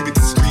you to keep it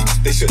discreet.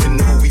 They shouldn't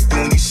know we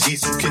doing these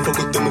sheets. You can't fuck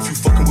with them if you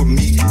fucking with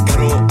me. Got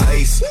her on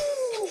ice.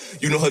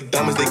 You know her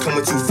diamonds, they come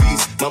with 2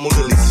 fees. My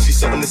Mona Lisa, she's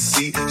something to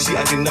see. She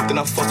acting up, then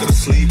I fuck her to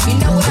sleep. You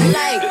know what I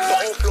like?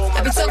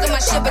 I be talking my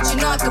shit, but you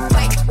know I can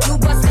fight. New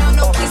bust down,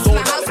 no keys to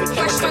my house.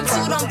 Fresh front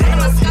two, don't put on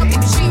my scalp, if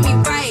you treat me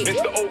right.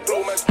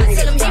 I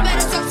tell him he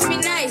better talk to me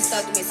nice.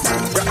 Or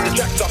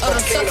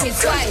don't talk to me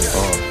twice.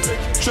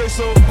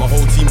 My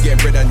whole team getting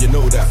bread and you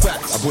know that.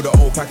 Facts. I bought the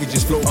whole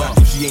packages flow back.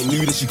 If she ain't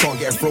new, then she can't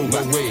get a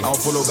throwback. No way. I don't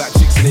follow back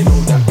chicks and they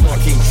know that. I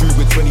came true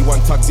with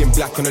 21 tugs in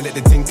black and I let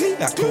the thing clean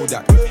that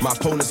Kodak. My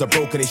opponents are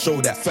broken, they show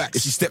that. Facts.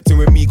 If she stepped in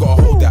with me,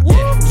 gotta hold that.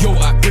 Yo,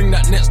 I bring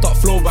that net, start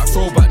flow back,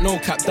 throwback, no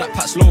cap, that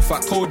pat's low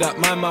fat, Kodak.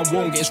 My man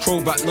won't get his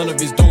throw back, none of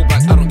his dough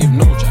back. I don't give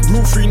no jack.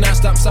 Rule 39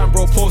 stamp, Sam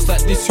bro, post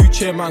that. This who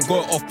chairman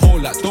got it off pole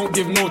that. Don't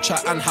give no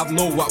chat and have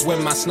no whack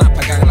when man snap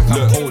a gang like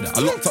I'm cold. I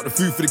locked up the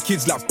food for the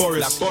kids like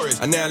Boris.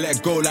 And now I let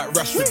it go like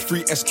Rashford.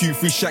 3 SQ,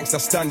 3 shanks,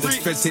 that's standard.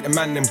 Feds hit the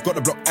man, them got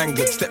the block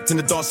angered. Stepped in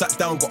the door, sat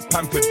down, got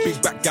pampered.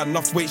 Big back gal,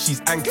 enough weight,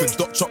 she's anchored.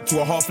 Dot chopped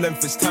to a half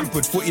length, it's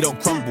tampered. Footy don't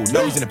crumble,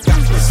 now he's in the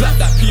back. Slap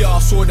that PR,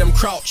 saw them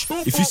crouch.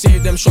 If you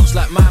save them shots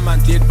like my man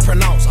did,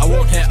 pronounce, I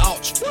won't hear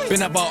ouch.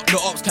 Been about, the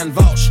ops can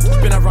vouch.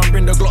 Been around,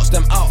 bring the glocks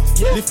them out.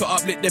 Lift it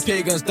up, lit the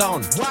pagans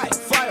down.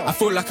 I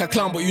feel like a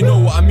clown, but you know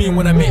what I mean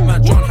when I make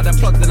man drown. Had a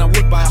plug, then I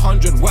would buy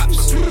 100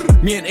 waps.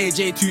 Me and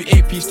AJ, 2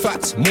 AP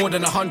facts, more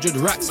than 100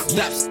 racks.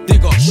 Daps, they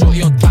got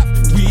shorty on tap.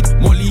 Weed,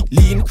 molly,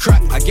 lean,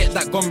 crack. I get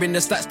that gun, bring the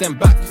stats, then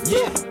back.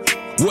 Yeah.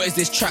 What is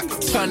this track?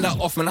 Turn that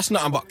off, man, that's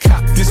nothing but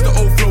cap. This the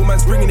old flow,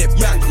 man's bringing it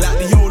back. Like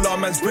the Yola,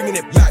 man's bringing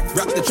it back.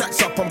 Wrap the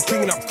tracks up, I'm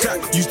cleaning up crack.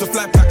 Use the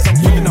fly packs, I'm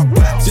bringing up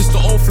blacks. This the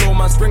old flow,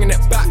 man's bringing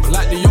it back.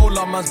 Like the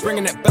Yola, man's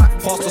bringing it back.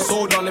 Pass the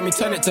soda, let me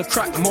turn it to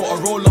crack.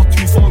 Motorola,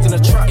 2 phones in a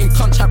track. In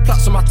cunt, had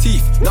plaits on my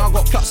teeth. Now I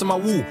got plaits on my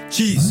wall.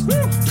 Cheese.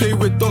 Play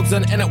with dogs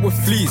and end up with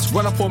fleas.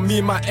 Run up on me,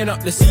 might end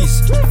up the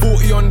seas.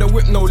 40 on the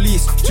whip, no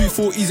lease. 2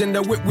 40s in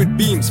the whip with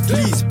beams.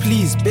 Please,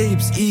 please,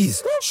 babes,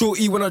 ease.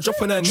 Shorty when I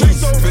drop on her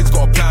knees. Feds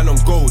got a plan on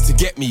go to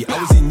get me. I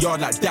was in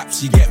yard like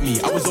Daps, you get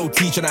me. I was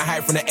OT trying to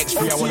hide from the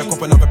X3. I wanna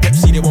cop another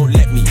Pepsi, they won't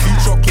let me. 2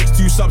 chocolates,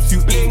 2 subs, 2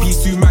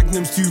 APs, 2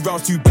 magnums, 2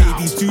 rounds, 2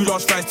 babies, 2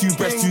 large fries, 2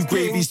 breasts, 2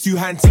 gravies, 2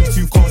 hand things,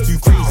 2 cars, 2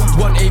 crazy.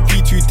 1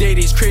 AP, 2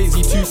 days,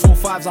 crazy. 2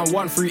 4-5s and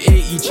 1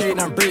 380. Chain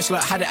and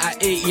bracelet, had it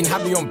at 18.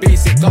 Had me on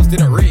basic, doves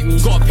didn't rate me.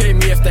 Gotta pay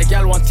me if that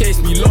gal want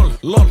taste me, lol,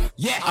 lol.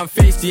 Yeah, I'm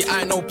feisty,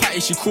 I ain't no patty,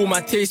 she cool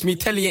man taste me.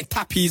 Telly ain't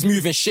tappy, he's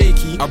moving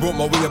shaky. I brought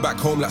my winger back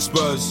home like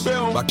Spurs.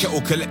 My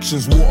kettle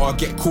collection's water,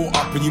 get caught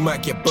up and you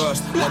might get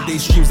burst. One day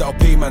streams that'll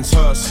pay man's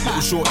hearse.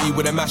 Little shorty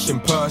with a mashing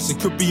purse. It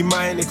could be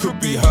mine, it could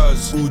be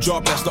hers. All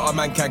job best, not a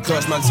man can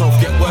curse. Man's health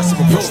get worse if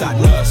I push that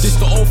nurse. This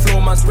the old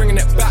flow, man's bringing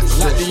it back.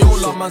 Like the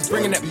Yola, man's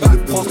bringing it back.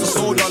 Pass the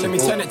soda, let me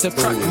turn it to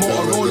crack.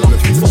 Motorola,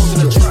 2 phones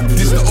in the track.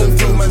 This the old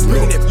flow, man's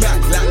bringing it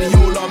back. Like the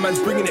Yola, man's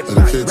bringing it back.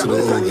 Wrap the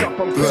tracks up,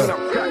 I'm cleaning up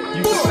crack.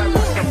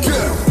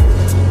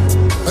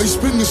 I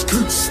spin this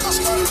coupe,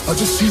 I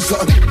just see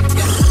something.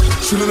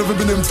 Should've never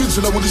been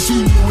invincible, I would've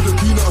seen you with a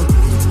peanut.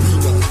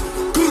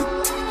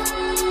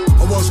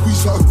 I wanna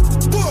squeeze something.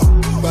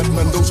 Bad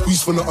man don't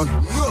squeeze for nothing.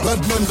 Bad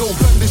man don't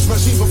plan this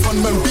machine for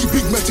fun, man. Be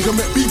big matic and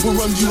make people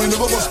run. You ain't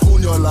never was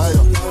born, you're a liar.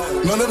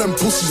 None of them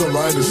pussies are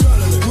riders.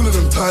 All of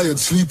them tired,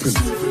 sleeping.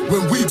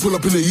 When we pull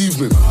up in the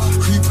evening,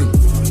 creeping.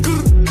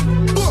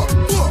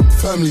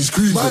 Family's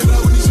creeping. My dad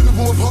when he's in the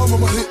room with palm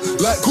on my hip.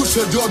 Like Kush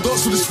said, you're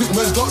dancing with the stick,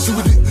 man's dancing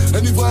with it.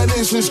 Any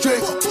violation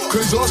straight,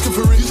 crazy asking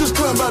for it. You just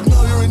climb bad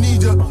now, you're in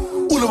need, yeah.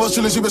 All of us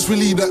chillin', she best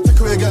believe that. Take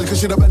away a gal, cause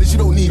she that bad, she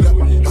don't need that.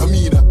 I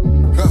mean that.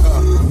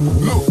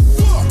 Look,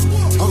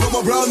 I got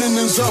my browning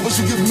inside, but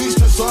she give me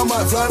stress, so I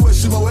might fly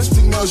west. She my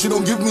westing now, she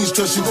don't give me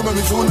stress. She gon'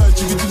 make me feel nice,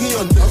 jiggy jiggy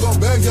on deck. I got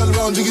bad gal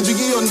around, jiggy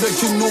jiggy on deck.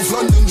 In North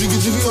London,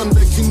 jiggy jiggy on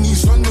deck. In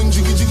East London,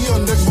 jiggy jiggy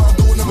on deck. But I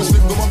don't never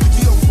slip, got my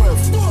picky on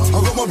breath. I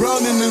got my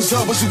browning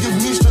inside, but she give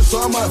me stress, so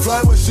I might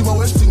fly west. She my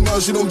westing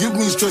now, she don't give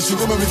me stress. She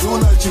gon' make me feel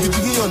nice, jiggy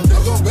jiggy on deck.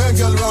 I got bad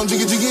gal around,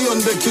 jiggy jiggy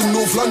on deck. In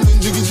North London,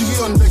 jiggy jiggy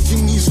on deck.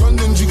 In East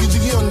London, jiggy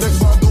jiggy on deck.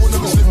 But I don't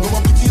never slip, got my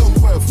picky on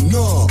breath.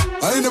 No,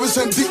 I ain't never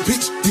sent dick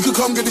pics. You could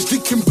come get this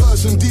dick in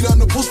person. D down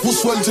the puss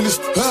swell till it's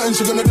hurting.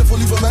 She gonna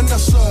definitely leave a man,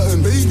 that's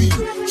certain. Baby,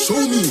 show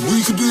me what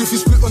you could do if you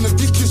split on the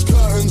dickest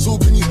curtains. Or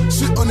can you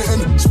sit on it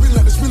and spin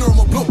like the spinner on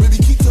my block, baby,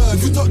 keep turning.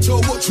 If you touch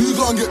your watch, you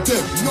can't get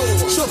dead. No,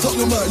 shut up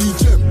your mouth, you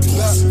gem.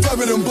 Like,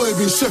 family and boy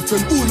been chef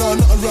and ooh, nah,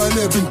 nothing right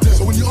there been dead.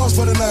 So when you ask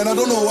for the 9, I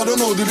don't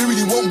know, did they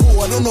really want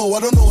go? I don't know,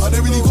 how they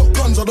really got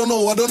guns? I don't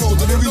know, did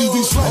they really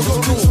do slide? I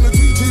got drinks on the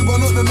TT, but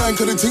not the 9,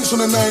 cause the things on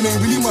the 9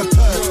 ain't really my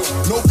time.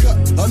 No cap,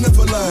 I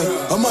never lie,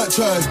 I might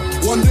try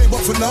one day,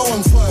 but for now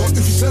I'm fine.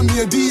 If you send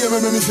me a DM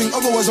and anything,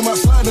 otherwise I might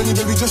slide on you,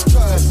 baby, just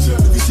try.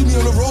 If you see me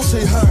on the road,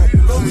 say hi,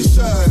 don't be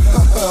shy.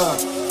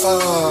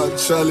 Ah,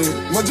 Charlie,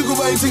 my jiggle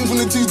bite thing from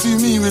the TT,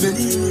 me with it.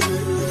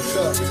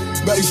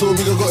 Batty so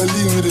big, I gotta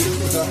leave with it.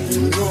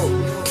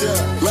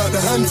 Like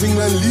the hand thing,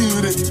 man, leave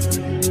with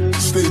it.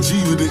 Stay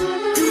G with it.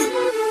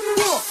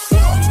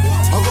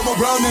 My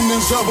browning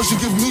inside, but she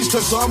give me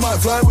stress, so I might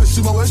fly west.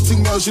 She my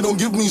westing now, she don't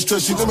give me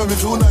stress. She gon' make me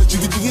feel nice,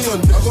 jiggy jiggy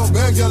on deck. I got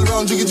bad gal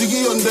around, jiggy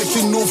jiggy on deck.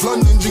 In North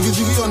London, jiggy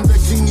jiggy on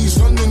deck. In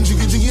East London,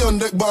 jiggy jiggy on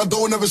deck. But I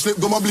don't ever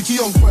slip, got my blicky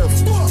on breath.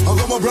 I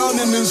got my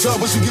browning inside,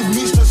 but she give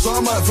me stress, so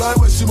I might fly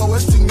west. She my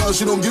westing now,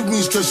 she don't give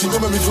me stress. She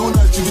gon' make me feel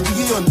nice, jiggy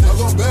jiggy on deck. I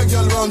got bad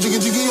gal around, jiggy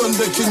jiggy on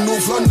deck. In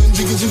North London,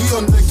 jiggy jiggy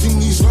on deck. In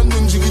East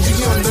London, jiggy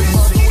jiggy on deck.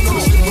 But I don't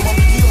ever slip, got my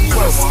blicky on breath.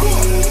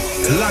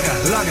 Lager.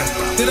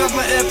 Did have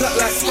my air flat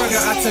like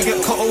Spragger, had to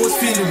get caught, I was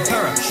feeling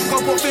para.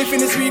 Can't put faith in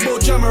this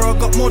Reebok jammer, I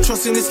got more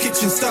trust in this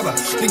kitchen stabber.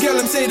 The girl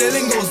them say the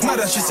lingo's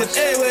madder, she said,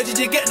 hey, where did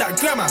you get that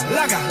grammar?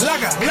 Lager.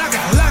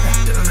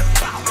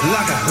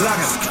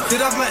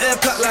 Did have my air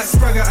flat like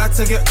Spragger, had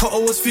to get caught, I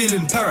was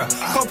feeling para.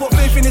 Can't put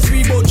faith in this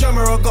Reebok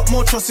jammer, I got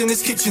more trust in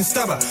this kitchen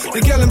stabber. The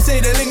girl them say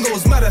the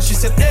lingo's madder, she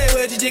said, hey,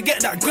 where did you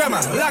get that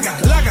grammar? Lager.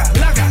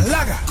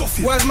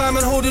 Why's my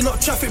man holding up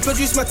traffic?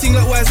 Produce my thing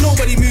like why is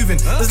nobody moving?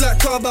 There's like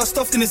 12 hours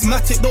stuffed in this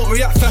matic, don't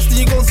react fast and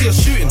you gon' see a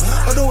shooting.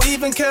 I don't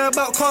even care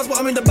about cars, but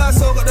I'm in the bag,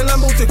 so I got the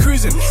Lambo to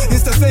cruising.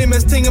 It's the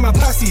famous thing in my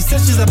passy,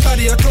 said she's a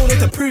baddie, I told her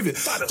to prove it.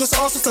 Just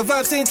ask us to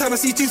vibe, same time I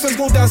see two friends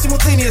go down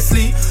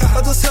simultaneously.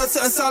 I just heard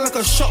something sound like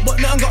a shot, but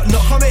nothing got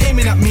knocked, come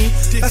aiming at me.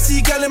 I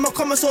see gal in my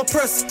comments or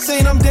press,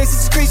 saying I'm dead,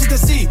 it's crazy to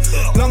see.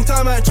 Long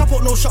time I ain't chop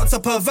up no shots, I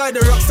provide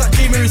the rocks that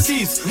Jamie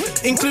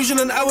receives. Inclusion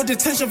and hour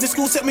detention for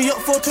school set me up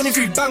for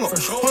 23 bang up.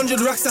 100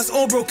 racks, that's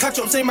all bro, catch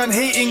up, say man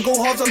hating,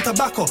 go halves on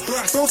tobacco.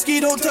 Broski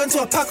don't turn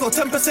to a packer,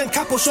 10%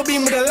 capo, show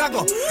beam with a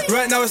lagger.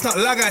 Right now it's not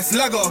lager, it's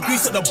lager,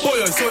 grease at the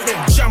boyo so it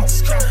don't jam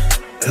us.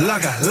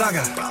 Lager.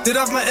 Did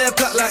have my air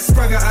flat like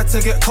Spragger, had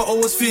to get caught, I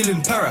was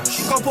feeling para.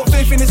 Can't put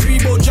faith in this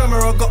Reebok jammer,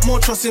 I got more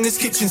trust in this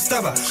kitchen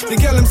stabber. The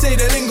girl them say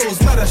the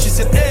lingo's madder, she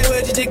said, hey,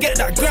 where did you get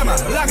that grammar?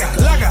 Lager.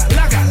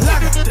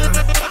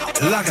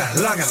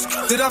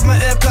 Did have my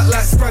air flat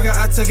like Spragger,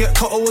 had to get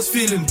caught, I was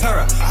feeling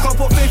para. Can't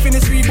put faith in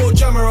this Reebok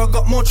jammer, I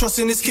got more trust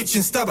in this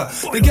kitchen stabber.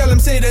 The girl them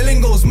say the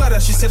lingo's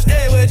madder, she said,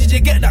 hey, where did you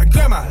get that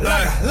grammar?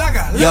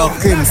 Lager. Yo,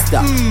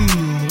 Kimsta.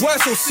 Why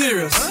so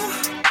serious?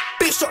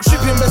 Bitch, stop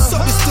tripping, but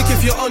stop this stick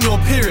if you're on your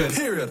period.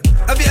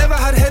 Have you ever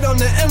had head on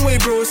the M-way,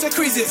 bro? It's a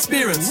crazy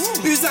experience.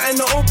 Who's that in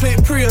the old plate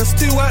Prius?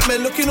 Two white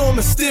men looking all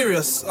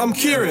mysterious. I'm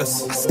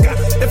curious.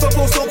 If I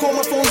post don't call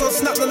my phone's on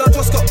Snap, then I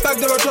just got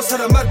bagged or I just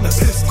had a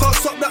madness. Can't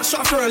stop that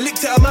shot after I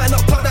licked it, I might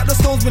not cut that the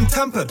stone's been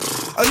tampered.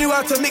 I knew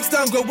how to mix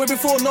down grub way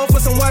before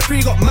Northwest and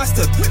Y3 got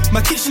mastered.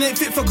 My kitchen ain't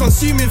fit for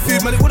consuming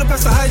food, man, it wouldn't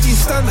pass the hygiene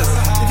standards.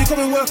 If you come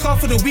and work hard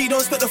for the week,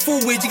 don't expect the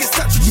full wage, you get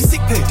slapped with your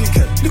sick pay.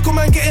 Look at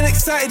man getting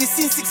excited, he's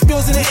seen 6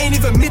 bills and it ain't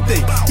even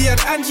midday. He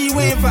had Angie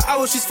waiting for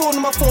hours, she's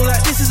phoning my phone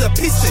like this is a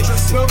piss day.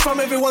 Where I'm from,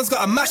 everyone's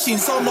got a machine,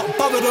 so I'm not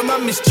bothered when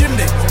man miss gym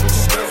day.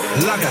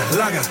 Lager.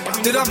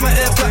 Did have my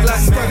air flat like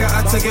Spragger,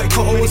 had to get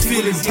caught, I was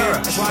feeling para.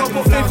 Can't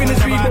put faith in this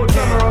Reebok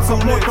camera, I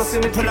got more trust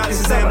in it. Pull out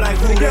this exam like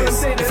who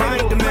is? If I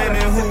ain't the man,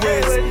 then who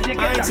is?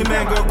 I ain't your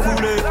man, girl,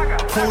 cool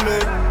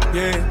it,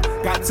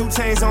 yeah. Got 2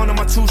 chains on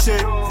my true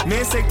shit.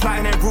 Men say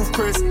plotting that roof,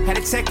 Chris. Had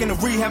to check in the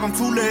rehab, I'm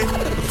too late.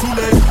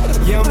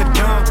 Yeah, I'm the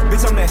dumb,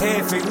 bitch, I'm the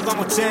head fake. Who got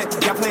my check?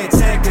 Y'all playing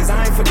tag, cause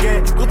I ain't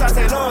forget. Who thought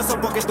they lost, so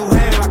bucket through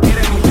hell. I get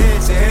at me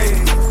bitch,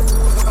 hey.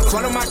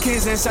 Swallow my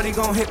kids and shawty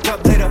gon' hit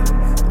up later.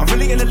 I'm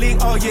really in the league,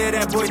 oh yeah,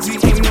 that boy G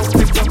ain't no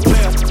picked up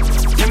player.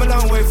 Came a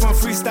long way from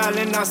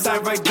freestyling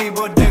outside right deep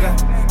bodega.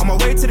 On my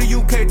way to the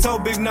UK,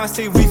 told Big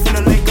Nasty, we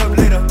finna link up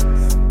later.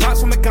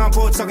 Pops from the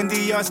campo, talking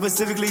DR,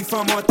 specifically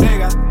from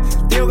Ortega.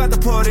 Still got the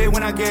party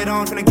when I get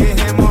on, finna get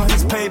him on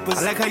his papers.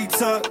 I like how you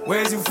talk,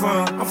 where's you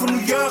from? I'm from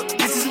New York,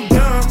 this is you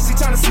dumb. She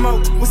tryna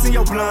smoke, what's in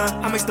your blunt?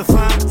 I mix the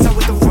fun, top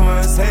with the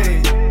runs,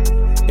 hey.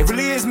 It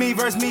really is me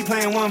versus me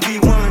playing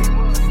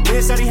 1v1.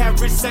 Bitch said he had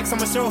rich sex,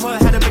 I'ma show her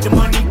how to make the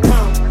money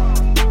come.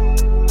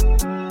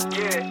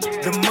 Yeah,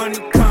 the money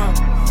come.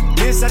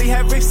 Bitch said he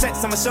had rich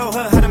sex, I'ma show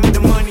her how to make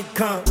the money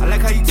come. I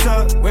like how you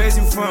talk, where's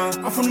you from?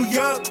 I'm from New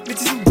York,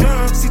 bitches you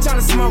dumb. She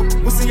tryna smoke,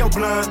 what's in your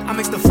blunt? I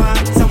mix the fun,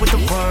 top with the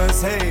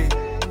runs, hey.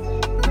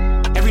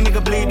 Every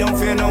nigga bleed, don't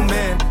fear no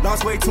man.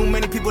 Lost way too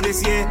many people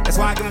this year. That's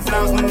why I give him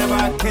flowers whenever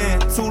I can.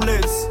 2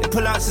 lips, they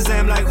pull out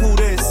Shazam like who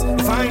this?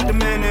 If I ain't the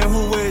man, then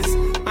who is?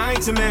 I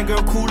ain't your man,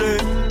 girl, cool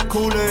it.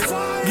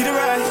 Get it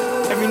right,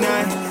 every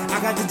night. I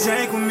got the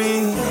drink with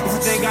me. If you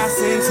think I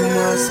sin too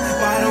much,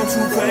 why don't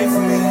you pray for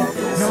me?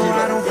 No,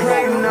 I don't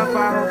pray enough, I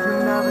hope you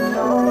never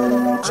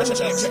know.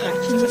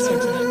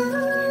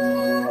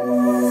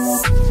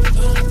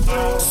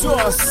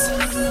 Sauce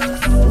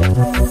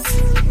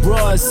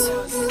Bros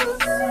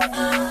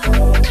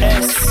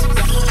S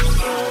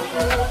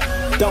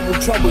Double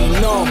trouble, you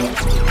know.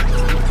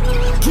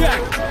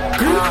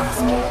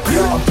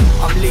 Yo,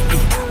 I'm litty.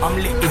 I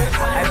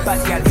bad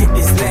gal hit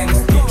this lens.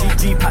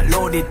 GG pack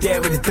loaded there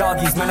with the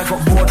doggies. Man, I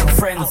got more than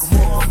friends.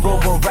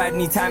 Robo ride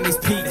anytime it's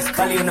peak.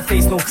 Valley on the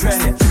face, no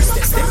trend.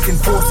 Stepped in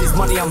forces,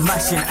 money I'm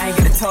mashing. I ain't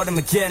gonna tell them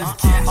again.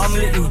 I'm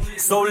litty,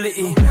 so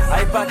litty.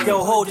 I bad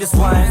girl, hold just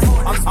wine.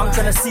 I'm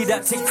tryna see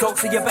that TikTok,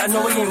 so you better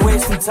know we ain't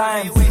wasting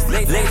time.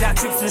 Late that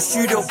trip to the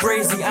studio,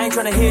 brazy. I ain't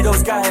tryna hear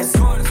those guys.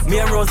 Me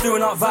and Rose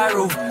doing up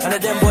viral, and a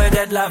them boy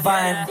dead like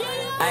Vine.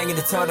 I ain't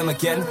gonna tell them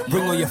again.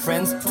 Bring all your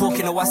friends,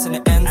 talking to us in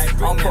the ends.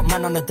 I'll put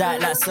man on the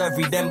diet like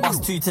surgery, then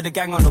bust 2 to the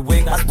gang on the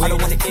wing. I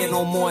don't wanna hear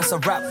no more, it's a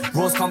rap.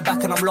 Rose come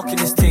back and I'm locking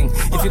this thing.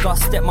 If you got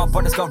step, my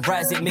brothers got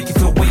rise it, make you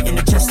feel weight in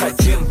the chest like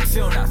gym.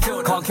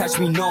 Can't catch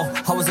me, no.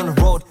 I was on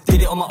the road,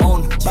 did it on my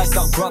own. Bagged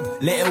up grub,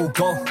 let it all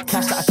go.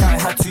 Cash that I carry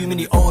had too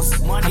many O's.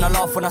 And I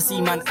laugh when I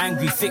see man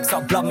angry. Fix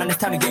up blood, man, it's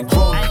time to get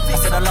grown. I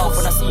said I laugh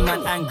when I see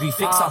man angry.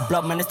 Fix up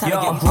blood, man, it's time to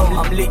get grown.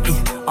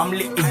 I'm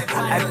litty.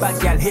 I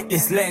bad gal hit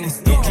this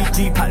lens.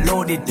 GG pack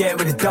loaded there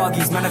with the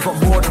doggies. Man, I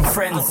got more than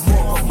friends.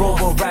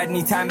 Robo ride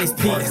anytime it's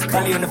peak.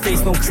 Belly on the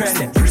face, no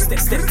trend.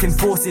 Stepped in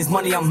forces,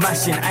 money I'm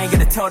mashing. I ain't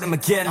gonna tell them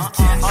again.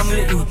 I'm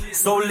litty,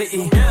 so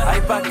litty. I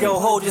bad girl,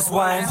 hold this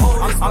wine.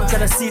 I'm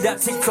trying to see that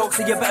TikTok,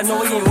 so you better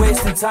know we ain't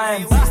wasting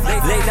time.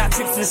 Late night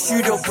trips to the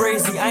studio,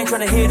 brazy. I ain't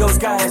trying to hear those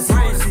guys.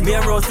 Me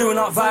and Rose doing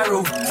up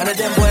viral, and a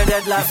them boy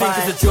dead like think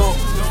it's a joke.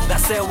 That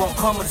sale won't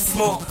come with the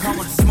smoke.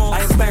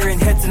 I ain't burying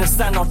heads in the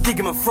sand, I'll dig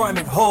him and throw him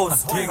in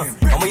holes.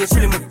 And when you're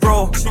chilling with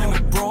bro,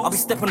 I'll be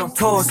stepping on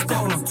toes. And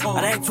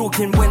I ain't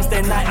talking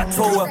Wednesday night at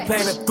all, we're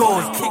playing at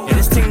goals. Yeah,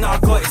 this thing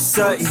that I got is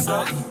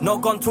 30. No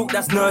gun talk,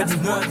 that's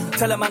nerdy.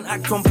 Tell a man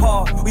act on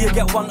par, or you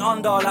get one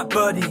under like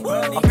birdie.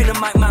 I've been a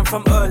mic man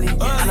from early,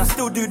 and I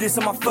still do this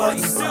in my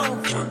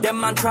 30s. Them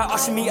man try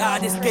ushing me out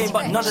of this game,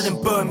 but none of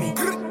them burn me.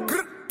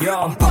 Yo,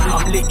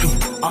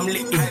 I'm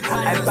litty.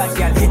 I bad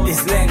gal hit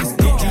this lens.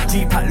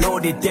 GG pack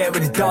loaded there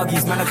with the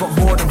doggies. Man, I got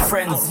more than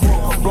friends.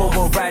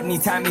 Robo ride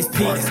anytime it's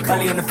peak.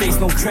 Belly on the face,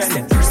 no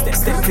trend.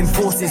 Stepped in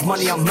forces,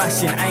 money I'm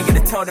mashing. I ain't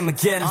gonna tell them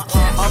again.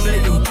 I'm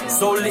litty,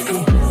 so litty.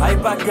 I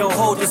bad girl,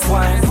 hold this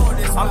wine.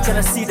 I'm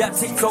trying to see that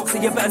TikTok,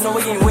 so you better know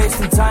we ain't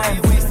wasting time.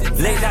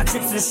 Late that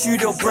trip to the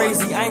studio,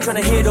 brazy. I ain't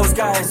trying to hear those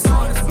guys.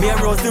 Me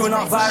and Rose doing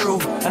up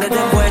viral, and a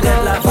them boy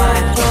dead like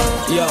mine.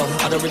 Yo,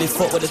 I don't really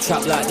fuck with the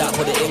trap like that,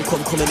 but the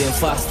income coming in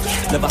fast.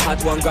 Never had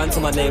 $1 grand to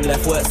my name,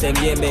 left work same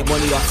year, made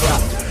money off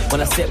rap. When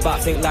I sit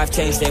back, think life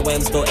changed, they way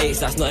I'm still H,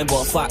 that's nothing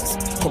but facts.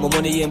 Put my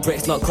money in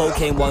bricks, not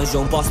cocaine ones,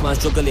 young boss man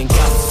juggling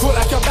cash. Talk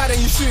like you're bad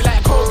and you shoot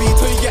like Kobe,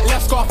 till you get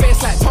left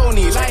Scarface like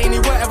Tony. Lying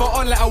whatever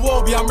on like a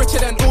Warby, I'm richer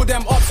than all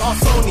them ops are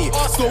Sony.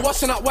 Still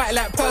washing up white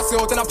like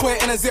Persil, then I put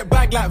it in a zip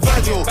bag like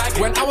Virgil.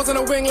 When I was on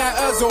a wing like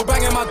Özil,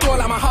 banging my door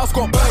like my house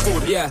got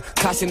burgled. Yeah,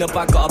 cash in the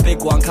bag, got a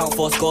big one, count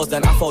 4 scores,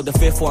 then I fold the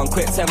 5th one.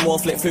 Quick 10 more,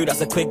 flip through, that's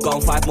a quick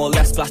gone, 5 more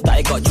left, splash that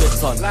it got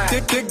dripped on.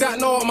 Dig that,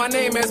 know what my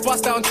name is,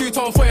 bust down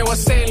 2-tone, thought it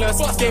was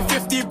stainless. Gave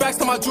 50 bags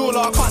to my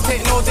jeweler, can't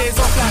take no days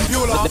off like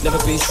Bueller. Never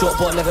been short,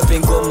 but never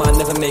been gun man,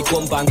 never made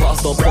gun bang, but I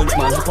still punch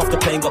man. Hop off the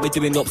plane, got me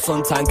doing up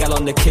suntan, gal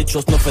on the kid,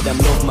 trust none for them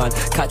love man.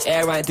 Catch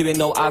air, I ain't doing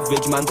no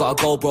average man, got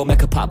a goal bro,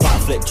 make a pat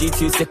backflip.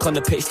 G2 sick on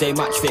the pitch, they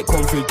match fit,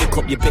 come through, dick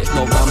up your bitch,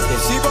 no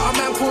ramping. She got a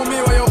man call me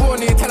when you're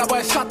horny, tell her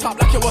boy shut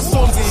up like it was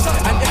Stormzy.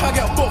 And if I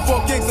get booked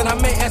for gigs then I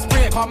make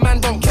Esprit, cause man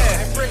don't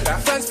care.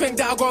 Friends think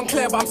that I gone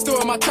clear, but I'm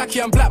still in my khaki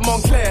and black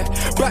Montclair.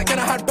 Back then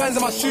I had bands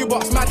in my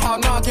shoebox, mad how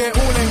now I get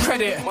all in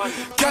credit.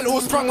 Gal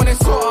all sprung when they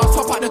saw us,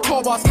 top out the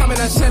tour bus, come in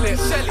and shell it.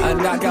 And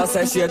that gal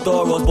says she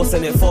adore us,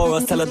 busting it for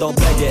us, tell her don't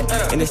beg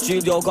it. In the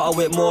studio, gotta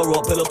whip more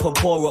up, build up and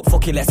pour up,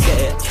 fuck it, let's get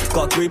it.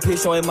 Got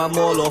groupies showing man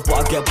more love,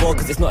 but I get bored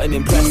cause it's nothing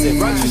impressive.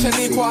 Ranchu,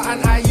 Shaniqua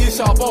and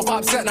Aisha, both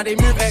upset, now they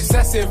move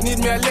excessive. Need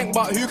me a link,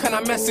 but who can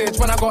I message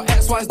when I got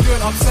X1s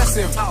doing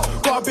obsessive?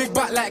 Got a big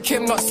back like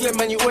Kim, not slim,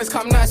 and you always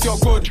come nice, you're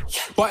good.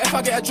 But if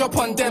I get a drop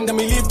on them, then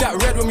we leave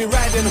that red when we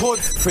ride in hood.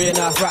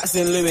 3.5 racks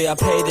in Louis, I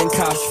paid in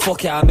cash,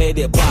 fuck it, I made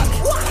it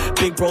back.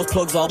 Big bros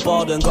plugs all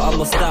bald and got a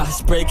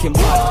mustache, breaking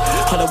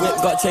back. Had a whip,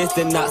 got chased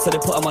in that, so they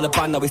put him on the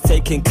band, now he's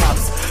taking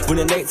cabs.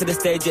 Running late to the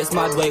stage, it's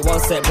mad, wait one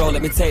sec bro,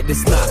 let me take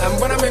this snap.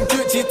 And when I'm in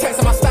Gucci,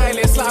 texting my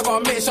stylist, like I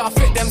gotta make sure I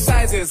fit them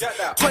sizes.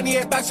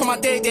 28 bags for my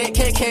day,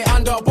 KK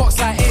under a box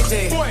like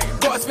AJ.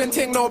 Gotta spin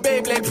ting, no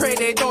Beyblade, pray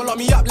they don't lock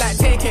me up like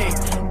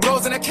TK.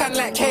 Rose in a can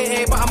like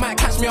KA, but I might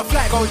catch me a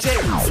flight, go J.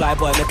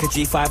 Flyboy, make a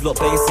G5 look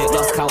basic,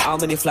 lost count how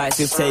many flights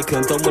we've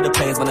taken. Done with the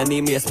planes, man, I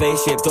need me a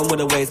spaceship. Done with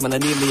the waves, man, I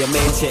need me a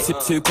main chick.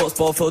 2 cups,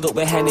 both filled up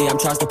with Henny, I'm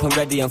charged up and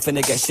ready, I'm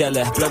finna get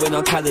shelly. Blowing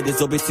on calories,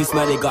 will be too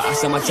smelly, got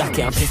ash on my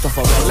jacket, I'm pissed off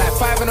already. Like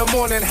 5 in the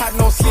morning, had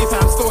no sleep,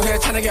 and I'm still here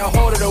trying to get a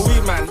hold of the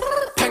weed, man.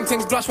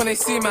 Paintings blush when they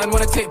see, man,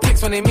 wanna take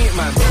pics when they meet,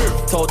 man.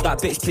 Told that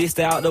bitch, please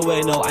stay out the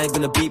way, no, I ain't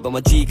gonna beat, but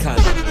my G can.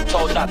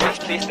 Told that bitch,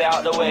 please stay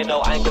out the way, no,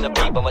 I ain't gonna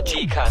beat, but my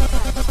G can.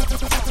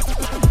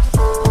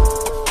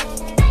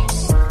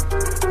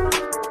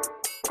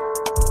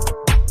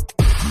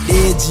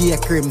 AG a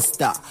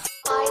Crimstar.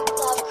 I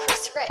love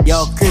Chris Rich.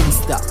 Yo,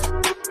 Crimstar.